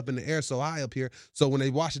was still up in the air so high up here. So when they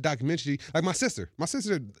watched the documentary, like my sister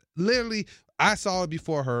literally, I saw it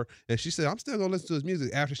before her, and she said, I'm still going to listen to his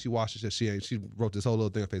music after she watched it. She wrote this whole little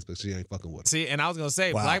thing on Facebook. She ain't fucking with it. See, and I was going to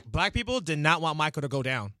say, black people did not want Michael to go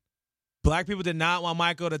down. Black people did not want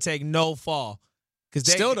Michael to take no fall. They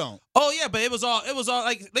still don't. Oh, yeah, but it was all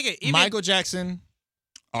like, look at even Michael Jackson,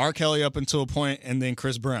 R. Kelly up until a point, and then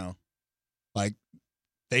Chris Brown. Like,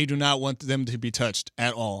 they do not want them to be touched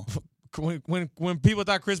at all. When people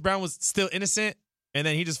thought Chris Brown was still innocent, and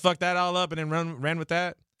then he just fucked that all up and then ran with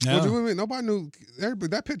that. No. Well, nobody knew.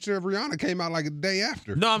 That picture of Rihanna came out like a day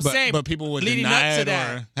after. No, I'm saying, but people would leading deny up to it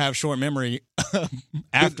that. or have short memory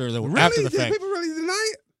after the Did fact. people really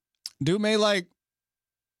deny it? Dude made like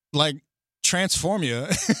transform you, and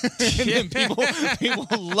then people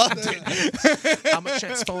loved it. I'm gonna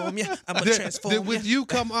transform you. I'm gonna transform you. Did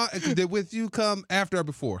With You come after or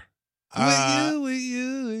before? With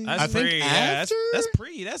you. That's I think pre. after? That's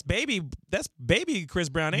pre. That's baby Chris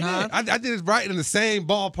Brown, ain't it? I did it right in the same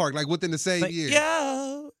ballpark, like within the same year.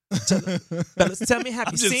 Yo, fellas, tell me, have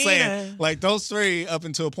I'm you just seen saying, it? like those three up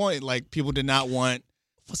until a point, like people did not want.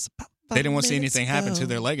 They didn't want to see anything happen to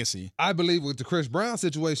their legacy. I believe with the Chris Brown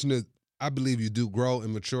situation, I believe you do grow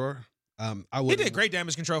and mature. He did great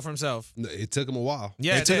damage control for himself. It took him a while.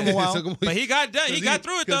 Yeah, it took him a while. But he got done. He got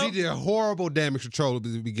through it, though. Because he did horrible damage control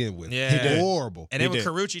to begin with. Yeah. He did. Horrible. And then with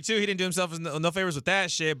Carucci, too, he didn't do himself no favors with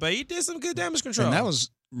that shit, but he did some good damage control. And that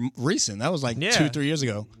was recent. That was like 2-3 years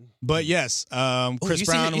ago. But yes, Chris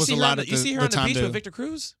Brown was a lot of the You see her on the time beach to, with Victor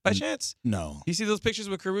Cruz, by chance? No. You see those pictures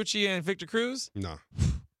with Carucci and Victor Cruz? No.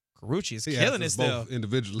 Carucci is killing it still.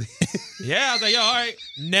 Individually. Yeah, I was like, yo, all right,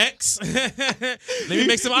 next. Let me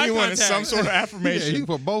make some eye You wanted contact. some sort of affirmation. Yeah, you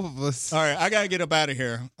for both of us. All right, I got to get up out of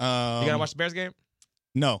here. You got to watch the Bears game?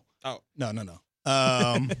 No. Oh. No.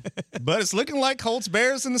 But it's looking like Colts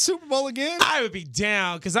Bears in the Super Bowl again. I would be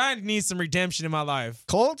down because I need some redemption in my life.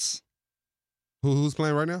 Colts? Who's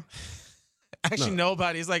playing right now? Actually,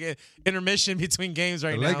 nobody. It's like an intermission between games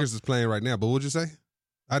right the now. Lakers is playing right now, but what'd you say?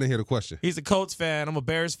 I didn't hear the question. He's a Colts fan. I'm a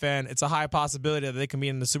Bears fan. It's a high possibility that they can be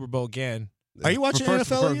in the Super Bowl again. Are you watching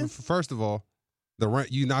NFL again? First of all,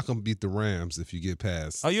 you're not going to beat the Rams if you get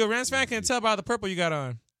past. Oh, you a Rams fan? Can tell by the purple you got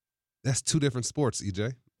on. That's two different sports, EJ. I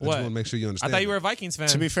just want to make sure you understand. I thought you were a Vikings fan.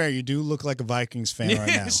 To be fair, you do look like a Vikings fan right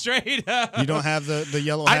now. Straight up. You don't have the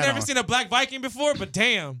yellow hat I've never on. seen a black Viking before, but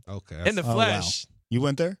damn. Okay. In the flesh. Wow. You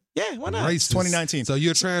went there? Yeah, why not? Racist. 2019. So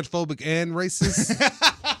you're transphobic and racist?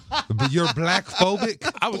 But you're blackphobic?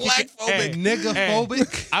 I would blackphobic,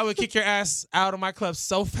 niggaphobic? I would kick your ass out of my club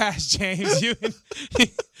so fast, James. You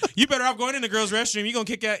better off going in the girls' restroom. You're going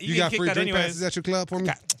to kick out. You got kick free out drink anyways. passes at your club for me?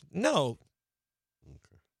 No.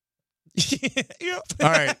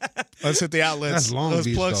 All right, let's hit the outlets. That's Long let's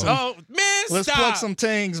Beach, plug though. some. Oh, man, Let's stop. plug some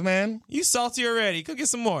things, man. You salty already. Go get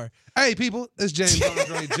some more. Hey, people, it's James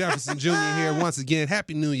Andre Jefferson Jr. here once again.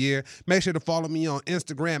 Happy New Year. Make sure to follow me on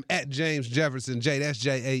Instagram at James Jefferson J. That's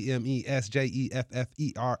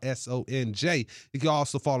JamesJeffersonJ. You can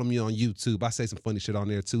also follow me on YouTube. I say some funny shit on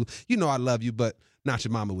there, too. You know I love you, but not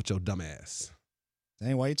your mama with your dumb ass.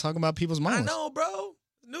 Dang, why are you talking about people's mamas? I know, bro.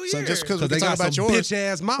 New Year. So just because they talk got some about yours.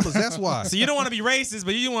 bitch-ass mamas, that's why. So you don't want to be racist,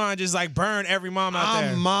 but you want to just like burn every mom out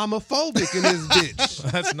there. I'm mama-phobic in this bitch.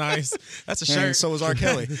 That's nice. That's a And shirt. so is R.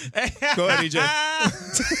 Kelly. Go ahead, EJ.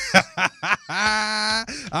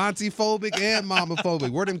 Auntie-phobic and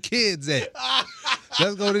mama-phobic. Where them kids at?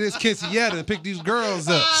 Let's go to this quinceañera and pick these girls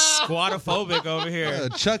up. Squatophobic over here.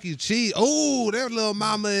 Chuck E. Cheese. Oh, their little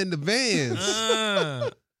mama in the vans. I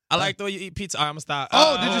like the way you eat pizza. All right, I'm going to stop.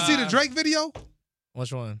 Oh, did you see the Drake video?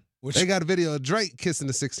 Which one? They got a video of Drake kissing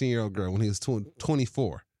the 16-year-old girl when he was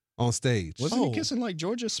 24 on stage. Wasn't he kissing like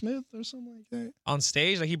Georgia Smith or something like that? On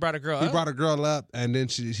stage? Like he brought a girl up? He brought a girl up, and then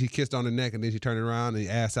she kissed on the neck, and then she turned around and he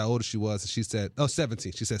asked how old she was, and she said,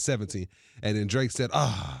 17. She said 17. And then Drake said,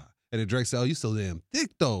 And then Drake said, oh, you so damn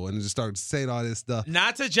thick, though. And just started saying all this stuff.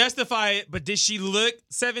 Not to justify it, but did she look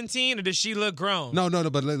 17 or did she look grown? No,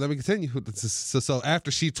 but let me continue. So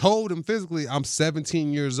after she told him physically, I'm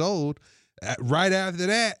 17 years old, right after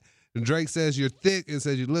that, Drake says you're thick and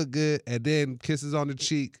says you look good, and then kisses on the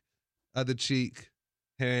cheek, other cheek,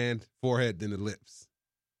 hand, forehead, then the lips.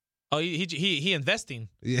 Oh, he investing.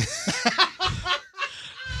 Yeah.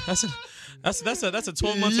 That's a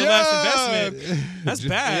 12 months or less investment. That's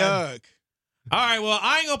bad. Yuck. All right, well,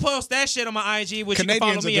 I ain't gonna post that shit on my IG, which Canadians you can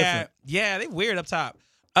follow me are at. different. Yeah, they weird up top.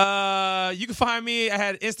 You can find me. I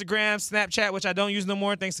had Instagram, Snapchat, which I don't use no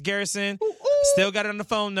more, thanks to Garrison. Still got it on the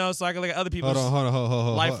phone though, so I can look at other people's Hold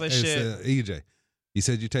on. lifeless Hey, shit. EJ, you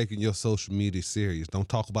said you're taking your social media serious. Don't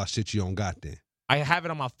talk about shit you don't got then. I have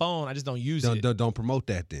it on my phone. I just don't use it. Don't promote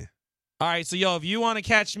that then. All right, so if you want to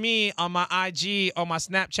catch me on my IG or my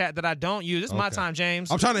Snapchat that I don't use, it's my time,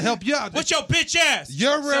 James. I'm trying to help you out. What's your bitch ass?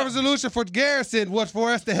 Your resolution for Garrison was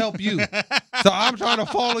for us to help you. So I'm trying to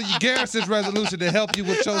follow you, Garrison's resolution to help you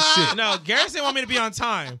with your shit. No, Garrison want me to be on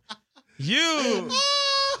time. You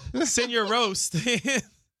send your roast.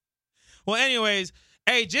 Well, anyways,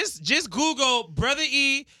 hey, just Google Brother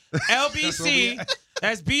E LBC.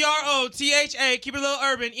 That's BROTHA. Keep it a little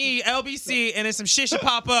urban. E LBC, and then some shit should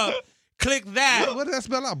pop up. Click that. What did that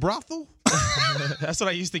spell out? Brothel? That's what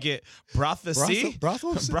I used to get. Brothel C?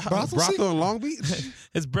 Brothel in Long Beach?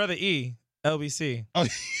 It's Brother E LBC. Oh.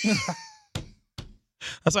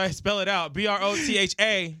 That's why I spell it out.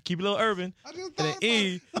 BROTHA. Keep it a little urban. And then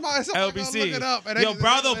E LBC. Look it up. Yo,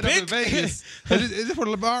 Brother Big. Vegas. Is this where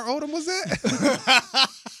LeVar Odom was at?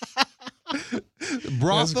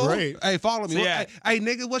 Brothel. That's great. Hey, follow me. So, yeah. Hey,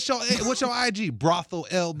 nigga, what's your IG? Brothel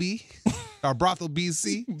LB or Brothel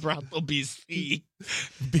BC? Brothel BC.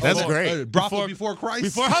 That's great. Brothel before Christ.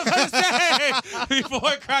 Before I was gonna say,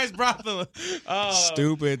 before Christ brothel.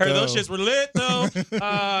 Stupid. Heard though. those shits were lit though.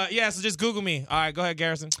 Yeah, so just Google me. All right, go ahead,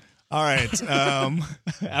 Garrison. All right.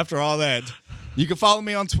 After all that, you can follow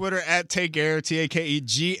me on Twitter at Takegar,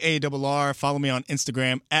 TakeGarr. Follow me on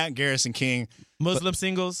Instagram at Garrison King. Muslim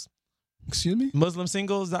singles. Excuse me?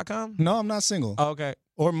 MuslimSingles.com? No, I'm not single. Oh, okay.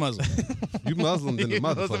 Or Muslim. You Muslim than the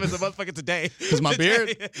Muslim is a motherfucker. motherfucker today. Because my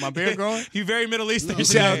beard growing? You very Middle Eastern. You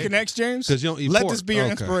see how it connects, James? Because you don't eat Let pork. this be your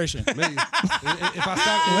Okay. inspiration. Maybe. If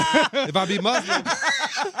I be Muslim,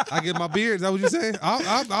 I get my beard. Is that what you're saying?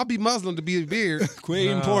 I'll be Muslim to be a beard. Quit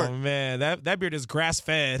eating pork. Oh, man. That beard is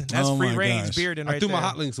grass-fed. That's Oh, my free-range gosh. bearding right I threw there. my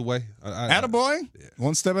hot links away. Attaboy.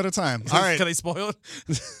 One step at a time. All right. Because they spoiled?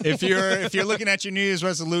 If you're looking at your New Year's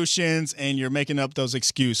resolutions and you're making up those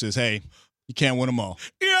excuses, hey, you can't win them all.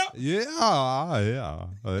 Yeah.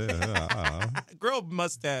 Grow a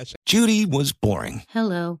mustache. Judy was boring.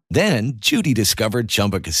 Hello. Then Judy discovered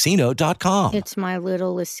ChumbaCasino.com. It's my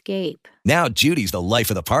little escape. Now Judy's the life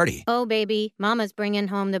of the party. Oh, baby, mama's bringing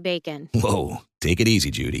home the bacon. Whoa, take it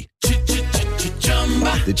easy, Judy.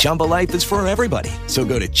 The Chumba life is for everybody. So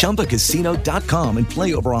go to ChumbaCasino.com and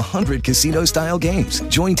play over 100 casino-style games.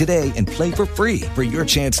 Join today and play for free for your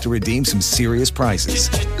chance to redeem some serious prizes.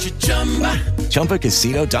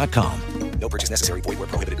 ChumbaCasino.com. No purchase necessary. Void where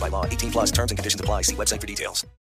prohibited by law. 18+ terms and conditions apply. See website for details.